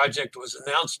 The project was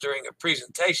announced during a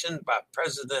presentation by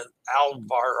President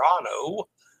Alvarado,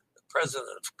 the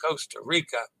president of Costa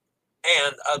Rica,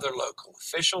 and other local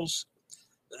officials.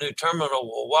 The new terminal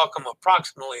will welcome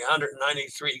approximately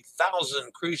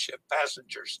 193,000 cruise ship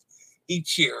passengers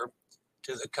each year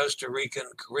to the Costa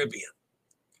Rican Caribbean.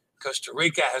 Costa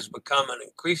Rica has become an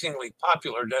increasingly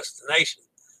popular destination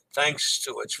thanks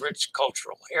to its rich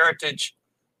cultural heritage,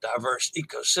 diverse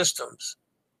ecosystems,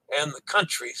 and the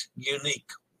country's unique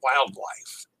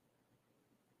wildlife.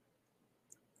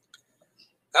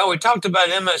 Now, we talked about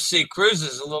MSC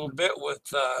Cruises a little bit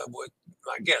with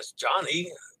my guest,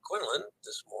 Johnny Quinlan,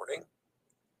 this morning.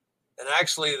 And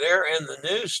actually, they're in the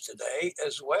news today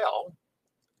as well.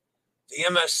 The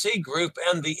MSC Group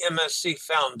and the MSC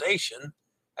Foundation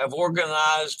have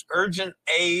organized urgent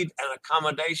aid and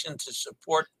accommodation to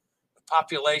support the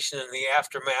population in the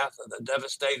aftermath of the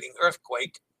devastating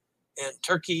earthquake in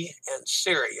Turkey and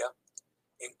Syria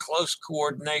in close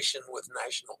coordination with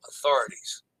national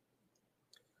authorities.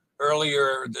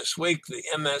 Earlier this week, the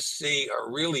MSC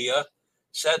Aurelia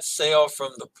set sail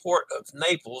from the port of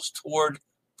Naples toward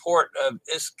port of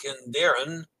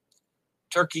Iskenderun,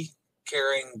 Turkey,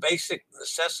 carrying basic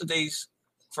necessities,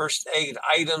 first aid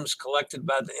items collected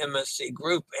by the MSC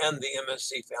Group and the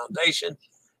MSC Foundation,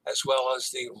 as well as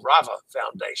the Rava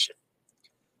Foundation.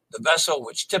 The vessel,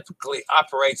 which typically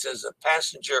operates as a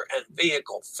passenger and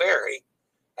vehicle ferry,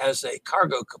 has a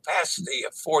cargo capacity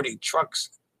of 40 trucks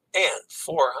and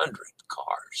 400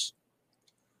 cars.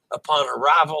 Upon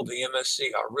arrival, the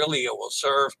MSC Aurelia will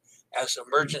serve as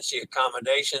emergency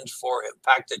accommodations for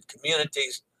impacted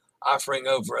communities, offering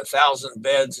over 1,000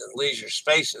 beds and leisure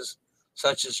spaces,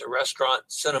 such as a restaurant,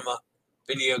 cinema,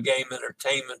 video game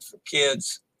entertainment for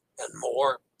kids, and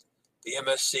more. The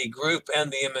MSC Group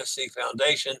and the MSC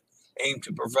Foundation aim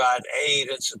to provide aid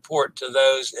and support to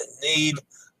those in need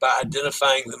by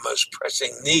identifying the most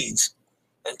pressing needs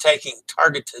and taking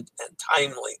targeted and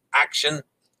timely action.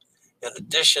 In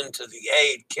addition to the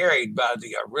aid carried by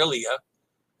the Aurelia,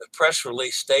 the press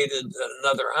release stated that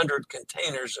another 100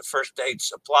 containers of first aid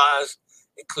supplies,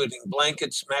 including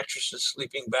blankets, mattresses,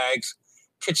 sleeping bags,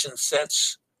 kitchen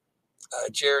sets,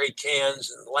 jerry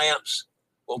cans, and lamps,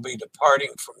 will be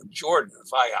departing from Jordan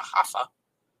via Haifa,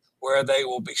 where they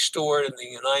will be stored in the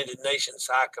United Nations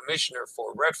High Commissioner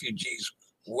for Refugees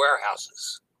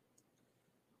warehouses.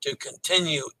 To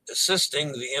continue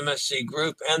assisting, the MSC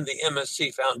Group and the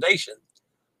MSC Foundation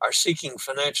are seeking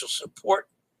financial support,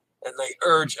 and they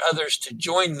urge others to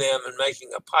join them in making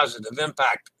a positive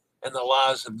impact in the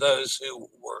lives of those who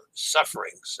were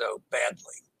suffering so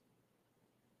badly.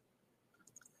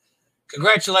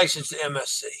 Congratulations to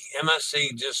MSC.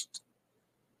 MSC just,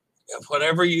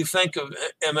 whatever you think of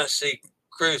MSC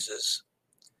Cruises,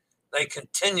 they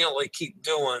continually keep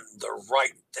doing the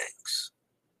right things.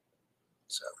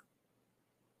 So,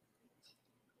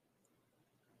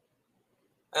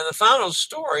 and the final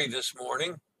story this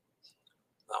morning,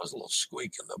 that was a little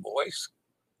squeak in the voice.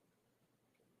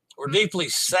 We're deeply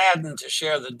saddened to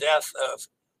share the death of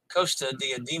Costa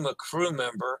Diadema crew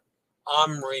member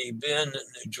Amri bin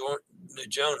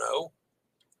Nujono,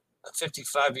 a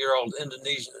 55-year-old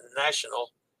Indonesian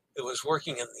national who was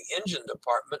working in the engine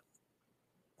department,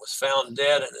 was found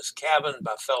dead in his cabin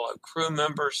by fellow crew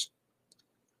members.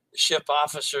 The ship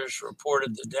officers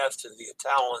reported the death to the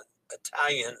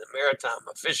Italian maritime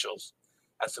officials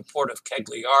at the port of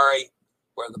Cagliari,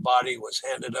 where the body was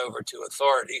handed over to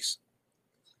authorities.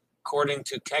 According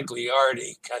to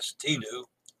Cagliari Castidu,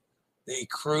 the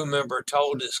crew member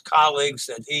told his colleagues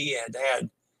that he had had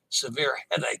severe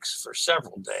headaches for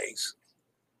several days.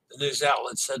 The news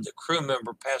outlet said the crew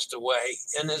member passed away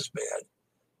in his bed,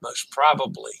 most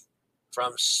probably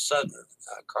from sudden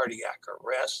cardiac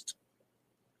arrest.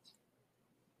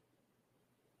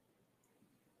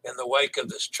 In the wake of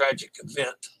this tragic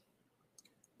event,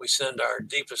 we send our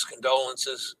deepest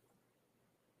condolences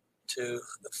to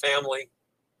the family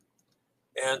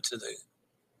and to the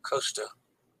Costa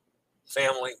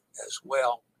family as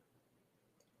well.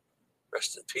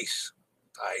 Rest in peace,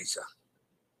 Paisa.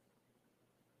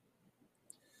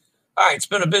 All right, it's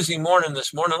been a busy morning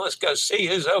this morning. Let's go see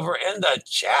who's over in the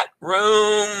chat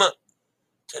room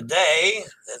today.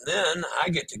 And then I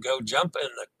get to go jump in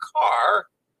the car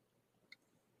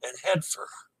and head for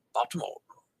Baltimore.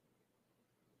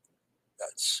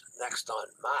 That's next on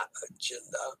my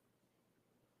agenda.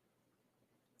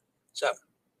 So,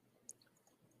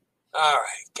 all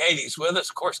right, Katie's with us.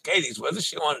 Of course, Katie's with us.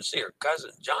 She wanted to see her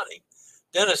cousin, Johnny.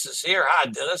 Dennis is here. Hi,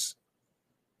 Dennis.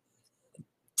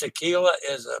 Tequila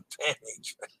is a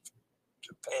panty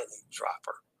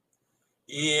dropper.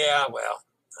 Yeah, well,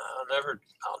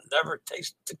 I'll never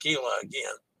taste tequila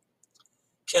again.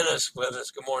 Kenneth's with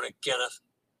us. Good morning, Kenneth.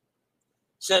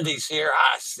 Cindy's here.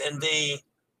 Hi, Cindy.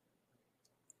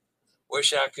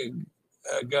 Wish I could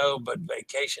go, but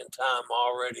vacation time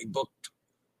already booked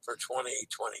for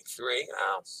 2023.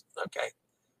 Oh, okay.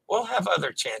 We'll have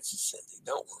other chances, Cindy.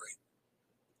 Don't worry.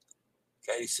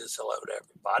 Katie says hello to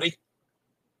everybody.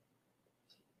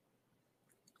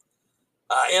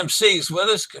 MC's with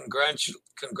us. Congrats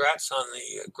on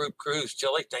the group cruise,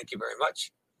 Chillie. Thank you very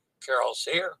much. Carol's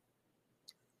here.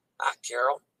 Hi,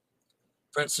 Carol.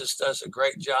 Princess does a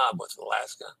great job with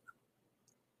Alaska.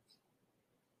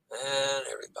 And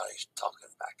everybody's talking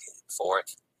back and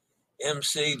forth.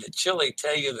 MC, did Chillie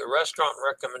tell you the restaurant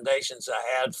recommendations I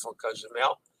had for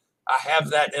Cozumel? I have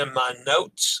that in my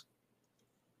notes.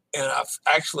 And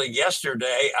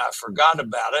yesterday, I forgot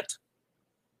about it.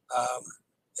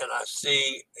 And I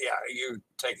see, yeah, you're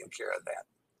taking care of that.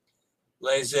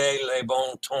 Laissez les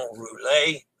bon temps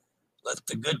rouler. Let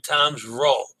the good times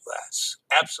roll. That's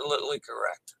absolutely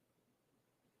correct.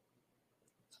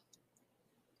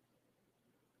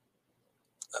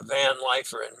 A van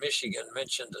lifer in Michigan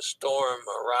mentioned a storm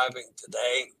arriving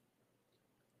today.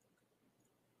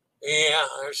 Yeah,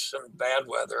 there's some bad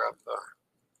weather up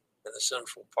in the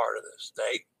central part of the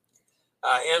state.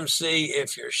 MC,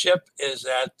 if your ship is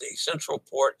at the central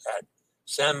port at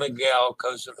San Miguel,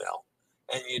 Cozumel,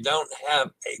 and you don't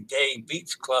have a day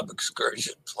beach club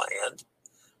excursion planned,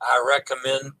 I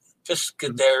recommend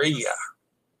Pescaderia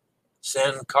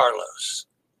San Carlos.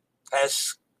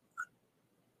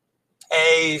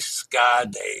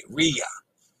 Pescaderia.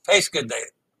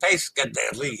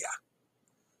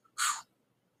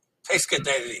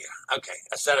 Okay,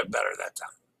 I said it better that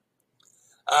time.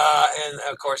 And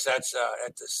of course, that's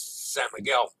at the San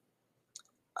Miguel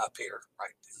up here,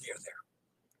 right near there.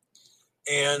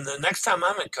 And the next time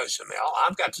I'm in Cozumel,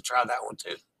 I've got to try that one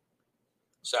too.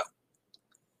 So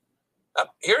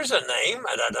here's a name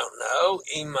that I don't know,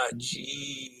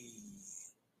 Imaji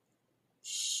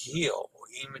Hill.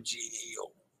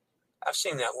 I've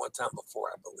seen that one time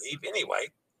before, I believe.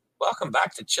 Anyway, welcome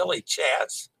back to Chillie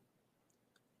Chats.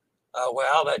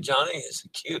 Wow, that Johnny is a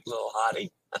cute little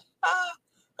hottie.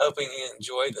 Hoping you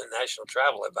enjoy the National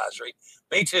Travel Advisory.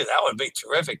 Me too. That would be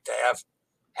terrific to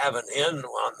have an in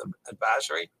on the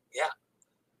advisory. Yeah,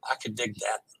 I could dig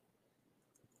that.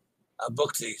 I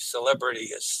booked the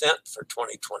Celebrity Ascent for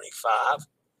 2025.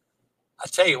 I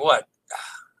tell you what,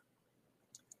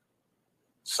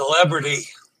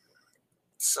 Celebrity's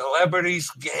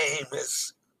game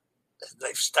is,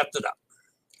 they've stepped it up.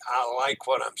 I like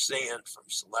what I'm seeing from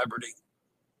Celebrity.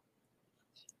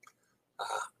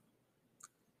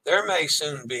 There may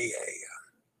soon be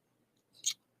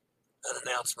an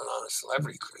announcement on a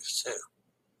Celebrity cruise too.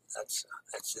 That's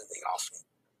in the offing.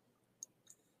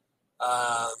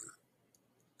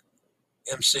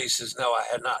 MC says, no, I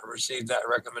had not received that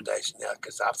recommendation yet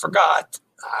because I forgot.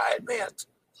 I admit.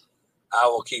 I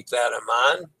will keep that in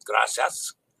mind.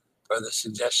 Gracias for the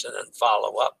suggestion and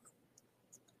follow-up.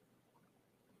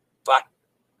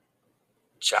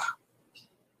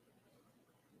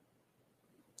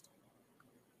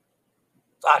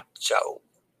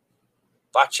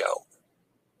 Bacho.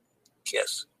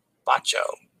 Kiss. Bacho.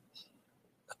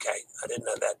 Okay, I didn't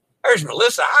know that. There's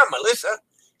Melissa. Hi, Melissa.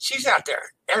 She's out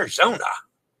there in Arizona.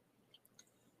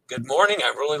 Good morning.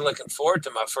 I'm really looking forward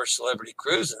to my first Celebrity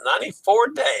cruise in 94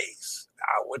 days.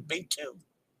 I would be too.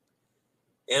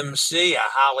 MC, I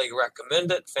highly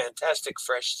recommend it. Fantastic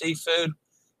fresh seafood.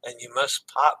 And you must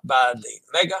pop by the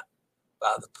Mega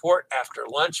by the port after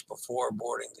lunch before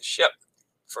boarding the ship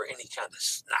for any kind of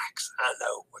snacks. I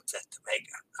know what's at the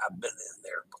Mega. I've been in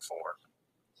there before.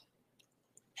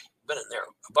 Been in there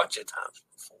a bunch of times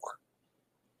before.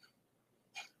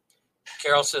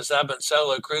 Carol says, I've been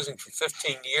solo cruising for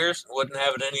 15 years and wouldn't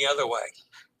have it any other way.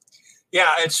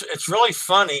 Yeah, it's really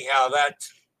funny how that,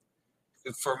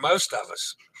 for most of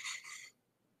us,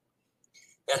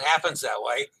 it happens that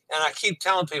way. And I keep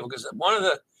telling people, because one of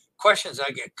the questions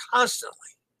I get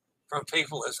constantly from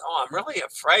people is, oh, I'm really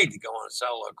afraid to go on a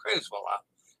solo cruise. Will I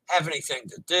have anything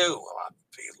to do? Will I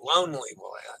be lonely?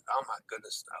 Oh my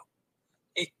goodness, no.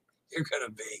 You're going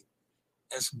to be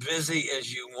as busy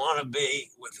as you want to be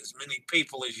with as many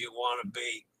people as you want to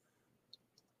be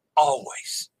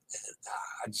always.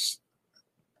 And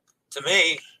to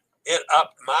me, it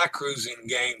upped my cruising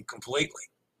game completely.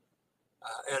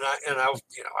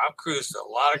 I've cruised a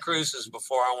lot of cruises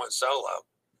before I went solo.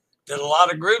 Did a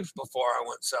lot of groups before I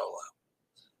went solo.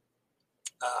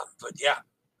 But yeah,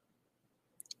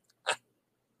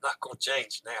 not going to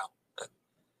change now,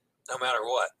 no matter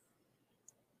what.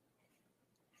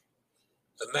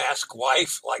 The masked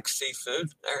wife likes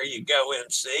seafood. There you go,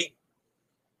 MC.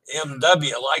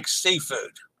 MW likes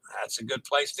seafood. That's a good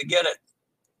place to get it.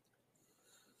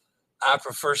 I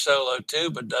prefer solo too,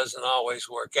 but doesn't always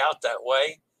work out that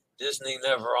way. Disney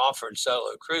never offered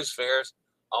solo cruise fares,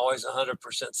 always 100%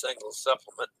 single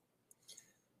supplement.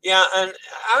 Yeah, and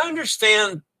I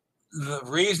understand the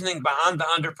reasoning behind the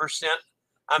 100%.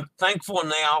 I'm thankful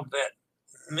now that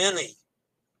many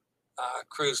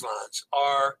cruise lines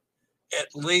are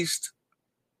at least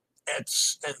at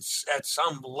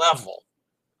some level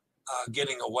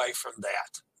getting away from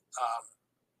that.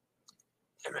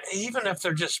 And even if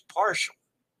they're just partial,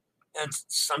 and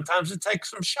sometimes it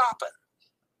takes some shopping,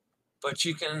 but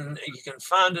you can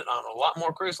find it on a lot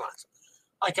more cruise lines.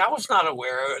 Like I was not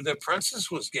aware that Princess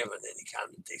was given any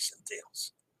kind of decent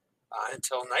deals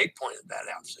until Nate pointed that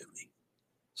out to me.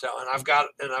 So, and I've got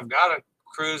a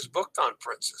cruise booked on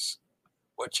Princess,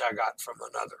 which I got from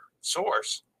another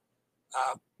source,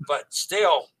 but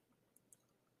still,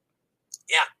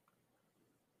 yeah.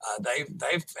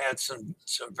 They've had some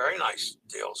very nice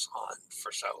deals on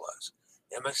for solos.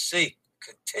 MSC,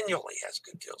 continually has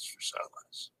good deals for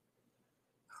solos.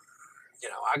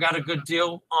 I got a good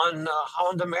deal on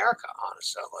Holland America on a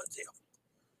solo deal.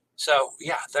 So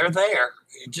yeah, they're there.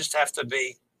 You just have to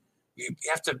be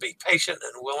patient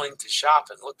and willing to shop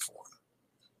and look for them.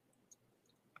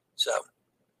 So,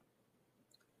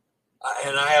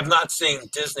 and I have not seen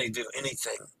Disney do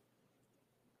anything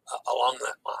along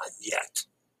that line yet.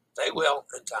 They will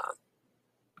in time.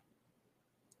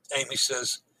 Amy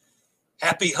says,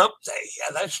 "Happy Hump Day."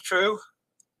 Yeah, that's true.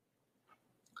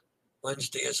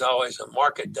 Wednesday is always a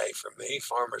market day for me,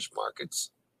 farmers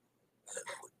markets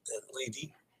and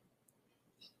Leedy.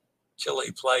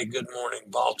 Chillie play Good Morning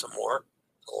Baltimore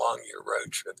along your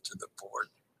road trip to the port.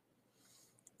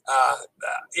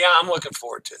 Yeah, I'm looking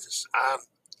forward to this. I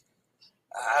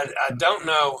don't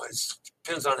know. It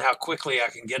depends on how quickly I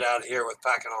can get out of here with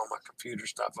packing all my computer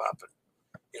stuff up. And,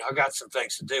 I've got some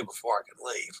things to do before I can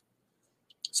leave.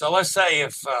 So let's say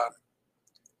if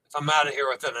I'm out of here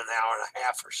within an hour and a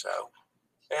half or so,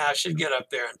 yeah, I should get up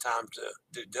there in time to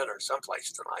do dinner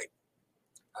someplace tonight.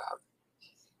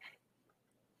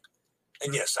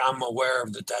 And yes, I'm aware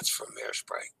of that's from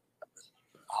Hairspray.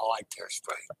 I liked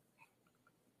Hairspray.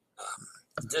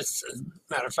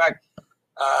 Matter of fact,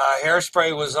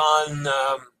 Hairspray was on,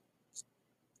 I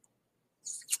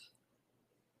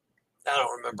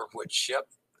don't remember which ship,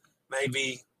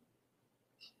 maybe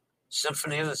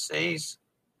Symphony of the Seas.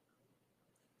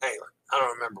 Anyway, I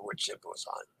don't remember which ship it was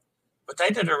on. But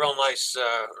they did a real nice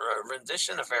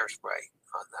rendition of Hairspray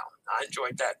on that one. I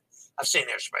enjoyed that. I've seen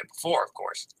Hairspray before, of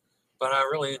course, but I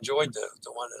really enjoyed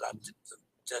the one that I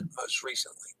did most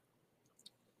recently.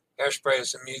 Hairspray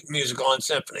is a musical on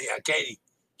symphony. Katie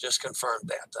just confirmed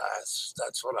that.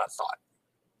 That's what I thought.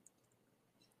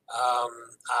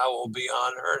 I will be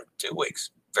on her in 2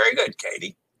 weeks. Very good,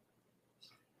 Katie.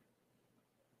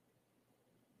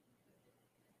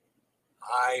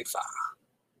 Haifa.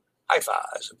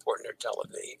 Haifa is important near Tel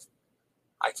Aviv.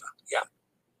 Haifa, yeah.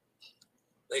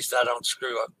 At least I don't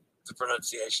screw up the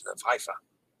pronunciation of Haifa.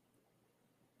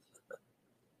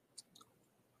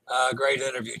 Great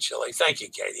interview, Chillie. Thank you,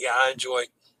 Katie. I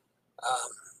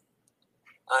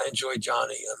enjoy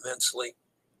Johnny immensely.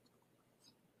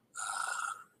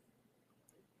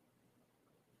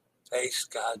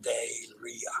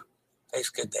 Pescaderia.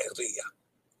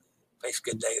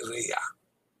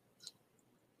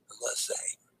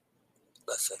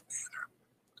 Let's say manner.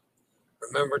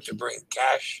 Remember to bring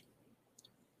cash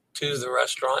to the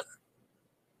restaurant.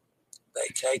 They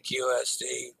take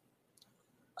USD,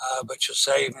 but you'll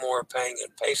save more paying in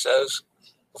pesos.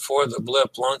 Before the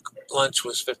blip, lunch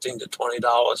was $15 to $20.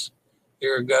 A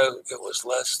year ago, it was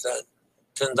less than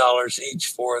 $10 each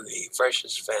for the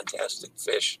freshest, fantastic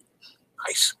fish.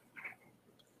 Nice.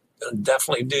 Gonna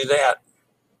definitely do that.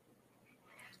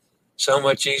 So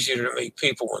much easier to meet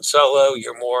people when solo.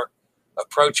 You're more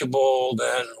approachable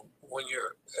than when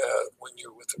you're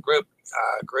with a group.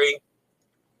 I agree.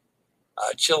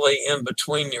 Chillie, in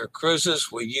between your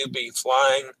cruises, will you be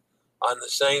flying on the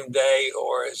same day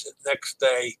or is it next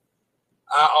day?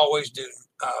 I always do.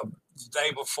 The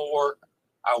day before,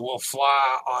 I will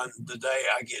fly on the day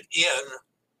I get in,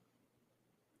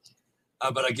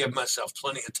 but I give myself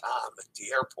plenty of time at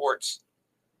the airports.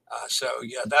 So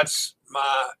yeah, that's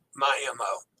my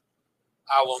MO.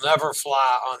 I will never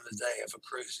fly on the day of a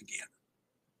cruise again.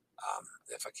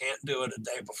 If I can't do it a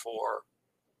day before,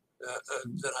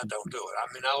 then I don't do it.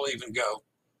 I mean, I'll even go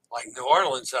like New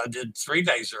Orleans. I did 3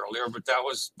 days earlier, but that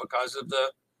was because of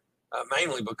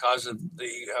mainly because of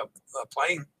the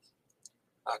plane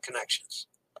connections.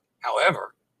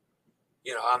 However,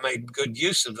 I made good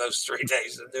use of those 3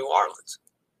 days in New Orleans.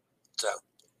 So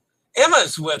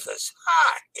Emma's with us.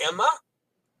 Hi, Emma.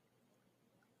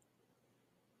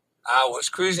 I was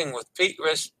cruising with Pete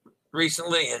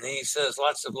recently, and he says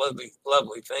lots of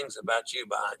lovely things about you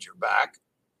behind your back.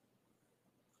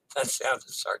 That sounded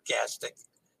sarcastic.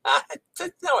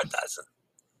 No, it doesn't.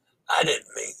 I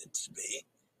didn't mean it to be.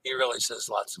 He really says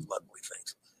lots of lovely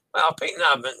things. Well, Pete and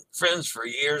I have been friends for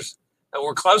years, and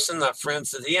we're close enough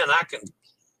friends that he and I can,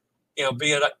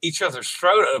 be at each other's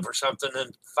throat over something,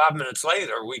 and 5 minutes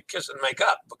later we kiss and make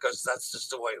up because that's just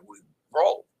the way we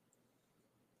roll.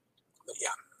 But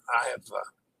yeah, I have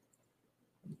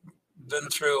been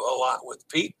through a lot with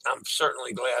Pete. I'm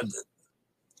certainly glad that.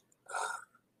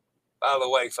 By the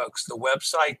way, folks, the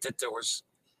website that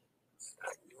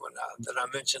that I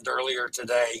mentioned earlier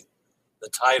today, the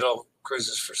title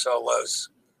Cruises for Solos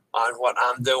on what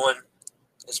I'm doing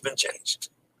has been changed.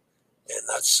 And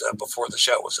that's before the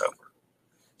show was over.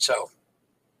 So,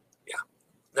 yeah,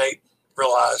 Nate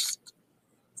realized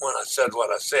when I said what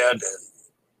I said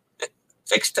and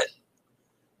fixed it.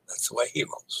 That's the way he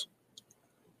rolls.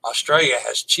 Australia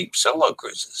has cheap solo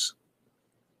cruises.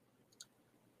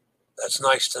 That's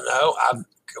nice to know.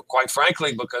 Quite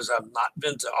frankly, because I've not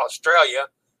been to Australia,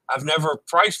 I've never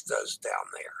priced those down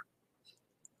there.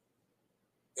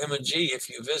 M&G, if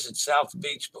you visit South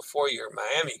Beach before your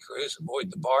Miami cruise,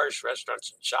 avoid the bars,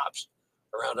 restaurants, and shops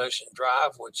around Ocean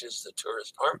Drive, which is the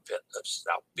tourist armpit of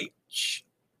South Beach.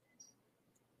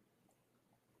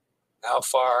 How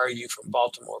far are you from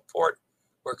Baltimore Port?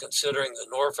 We're considering the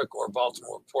Norfolk or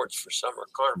Baltimore ports for summer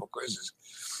Carnival cruises.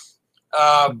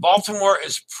 Baltimore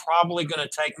is probably going to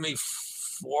take me 4.5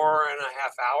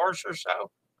 hours or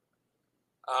so.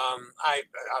 I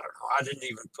don't know. I didn't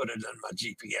even put it in my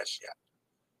GPS yet.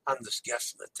 I'm just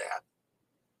guessing at that.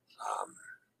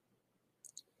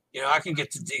 I can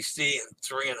get to DC in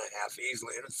 3.5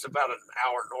 easily, and it's about an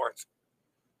hour north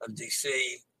of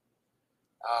DC.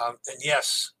 And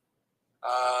yes,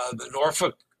 the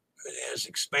Norfolk is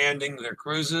expanding their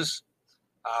cruises.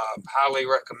 Highly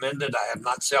recommended. I have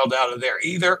not sailed out of there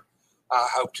either. I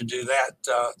hope to do that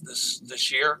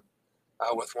this year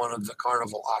with one of the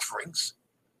Carnival offerings.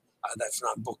 That's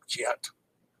not booked yet.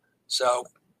 So,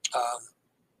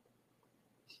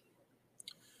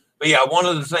 but yeah, one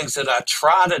of the things that I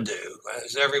try to do,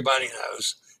 as everybody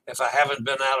knows, if I haven't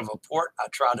been out of a port, I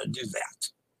try to do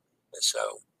that. And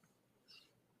so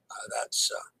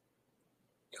that's,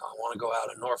 I want to go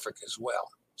out of Norfolk as well,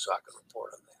 so I can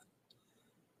report on that.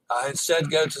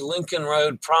 Instead, go to Lincoln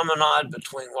Road Promenade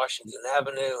between Washington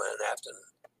Avenue and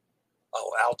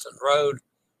Alton Road,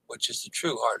 which is the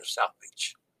true heart of South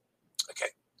Beach. Okay.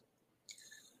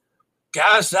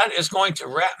 Guys, that is going to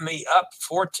wrap me up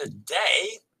for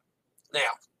today.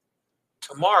 Now,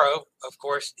 tomorrow, of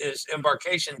course, is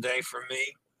embarkation day for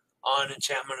me on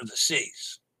Enchantment of the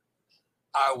Seas.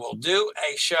 I will do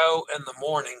a show in the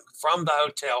morning from the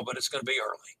hotel, but it's going to be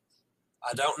early.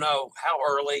 I don't know how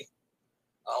early.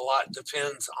 A lot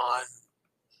depends on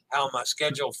how my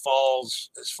schedule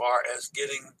falls as far as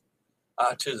getting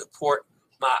to the port.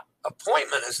 My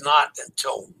appointment is not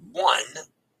until 1.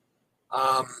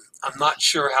 I'm not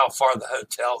sure how far the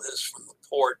hotel is from the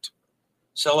port.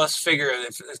 So let's figure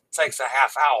if it takes a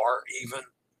half hour even,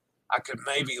 I could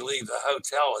maybe leave the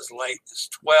hotel as late as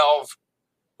 12,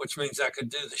 which means I could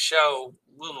do the show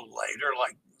a little later,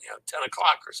 like 10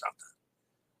 o'clock or something.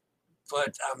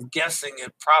 But I'm guessing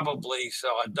it probably,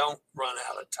 so I don't run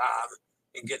out of time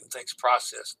in getting things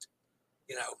processed,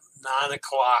 9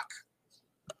 o'clock,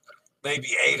 maybe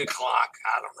 8 o'clock,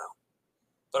 I don't know.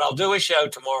 But I'll do a show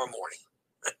tomorrow morning.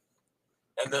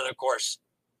 And then, of course,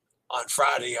 on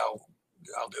Friday, I'll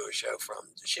do a show from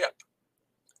the ship.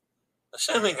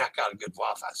 Assuming I got a good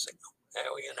Wi-Fi signal.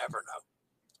 You never know.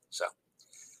 So,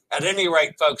 at any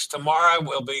rate, folks, tomorrow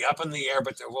we'll be up in the air,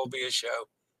 but there will be a show.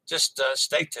 Just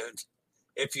stay tuned.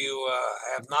 If you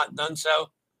have not done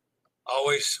so,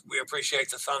 always we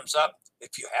appreciate the thumbs up.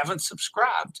 If you haven't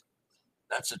subscribed,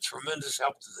 that's a tremendous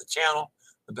help to the channel.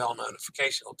 The bell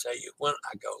notification will tell you when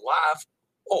I go live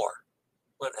or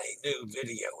when a new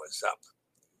video is up.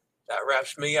 That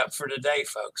wraps me up for today,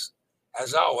 folks.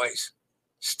 As always,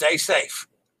 stay safe,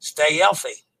 stay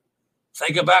healthy,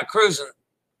 think about cruising,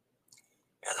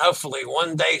 and hopefully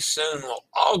one day soon we'll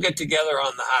all get together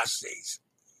on the high seas.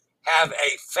 Have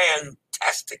a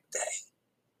fantastic day.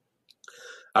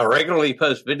 I regularly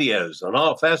post videos on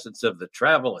all facets of the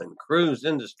travel and cruise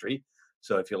industry,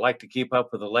 so if you like to keep up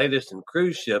with the latest in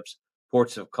cruise ships,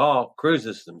 ports of call,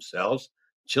 cruises themselves,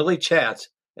 Chillie chats,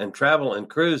 and travel and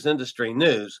cruise industry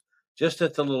news, just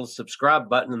hit the little subscribe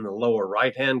button in the lower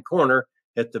right-hand corner,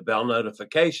 hit the bell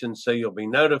notification so you'll be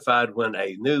notified when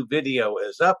a new video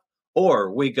is up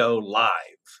or we go live.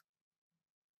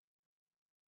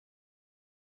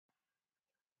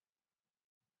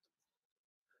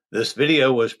 This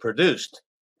video was produced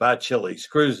by Chillie's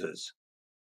Cruises.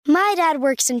 My dad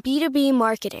works in B2B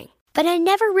marketing, but I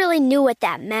never really knew what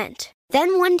that meant.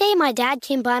 Then one day my dad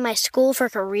came by my school for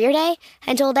career day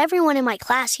and told everyone in my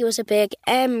class he was a big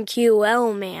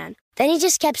MQL man. Then he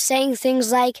just kept saying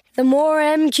things like, the more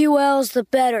MQLs, the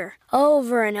better,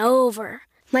 over and over.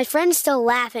 My friends still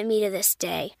laugh at me to this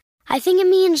day. I think it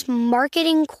means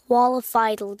marketing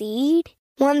qualified lead.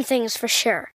 One thing's for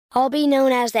sure. I'll be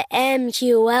known as the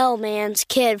MQL man's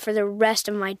kid for the rest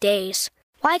of my days.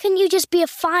 Why couldn't you just be a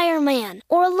fireman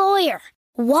or a lawyer?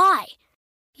 Why?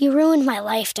 You ruined my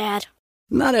life, Dad.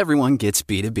 Not everyone gets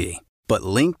B2B, but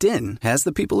LinkedIn has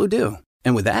the people who do.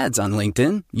 And with ads on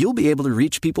LinkedIn, you'll be able to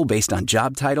reach people based on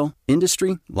job title,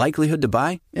 industry, likelihood to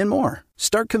buy, and more.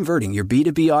 Start converting your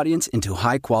B2B audience into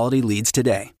high-quality leads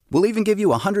today. We'll even give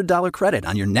you a $100 credit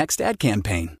on your next ad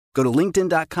campaign. Go to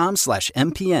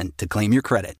linkedin.com/MPN to claim your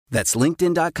credit. That's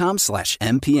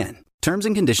linkedin.com/MPN. Terms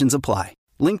and conditions apply.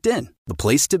 LinkedIn, the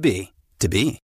place to be, to be.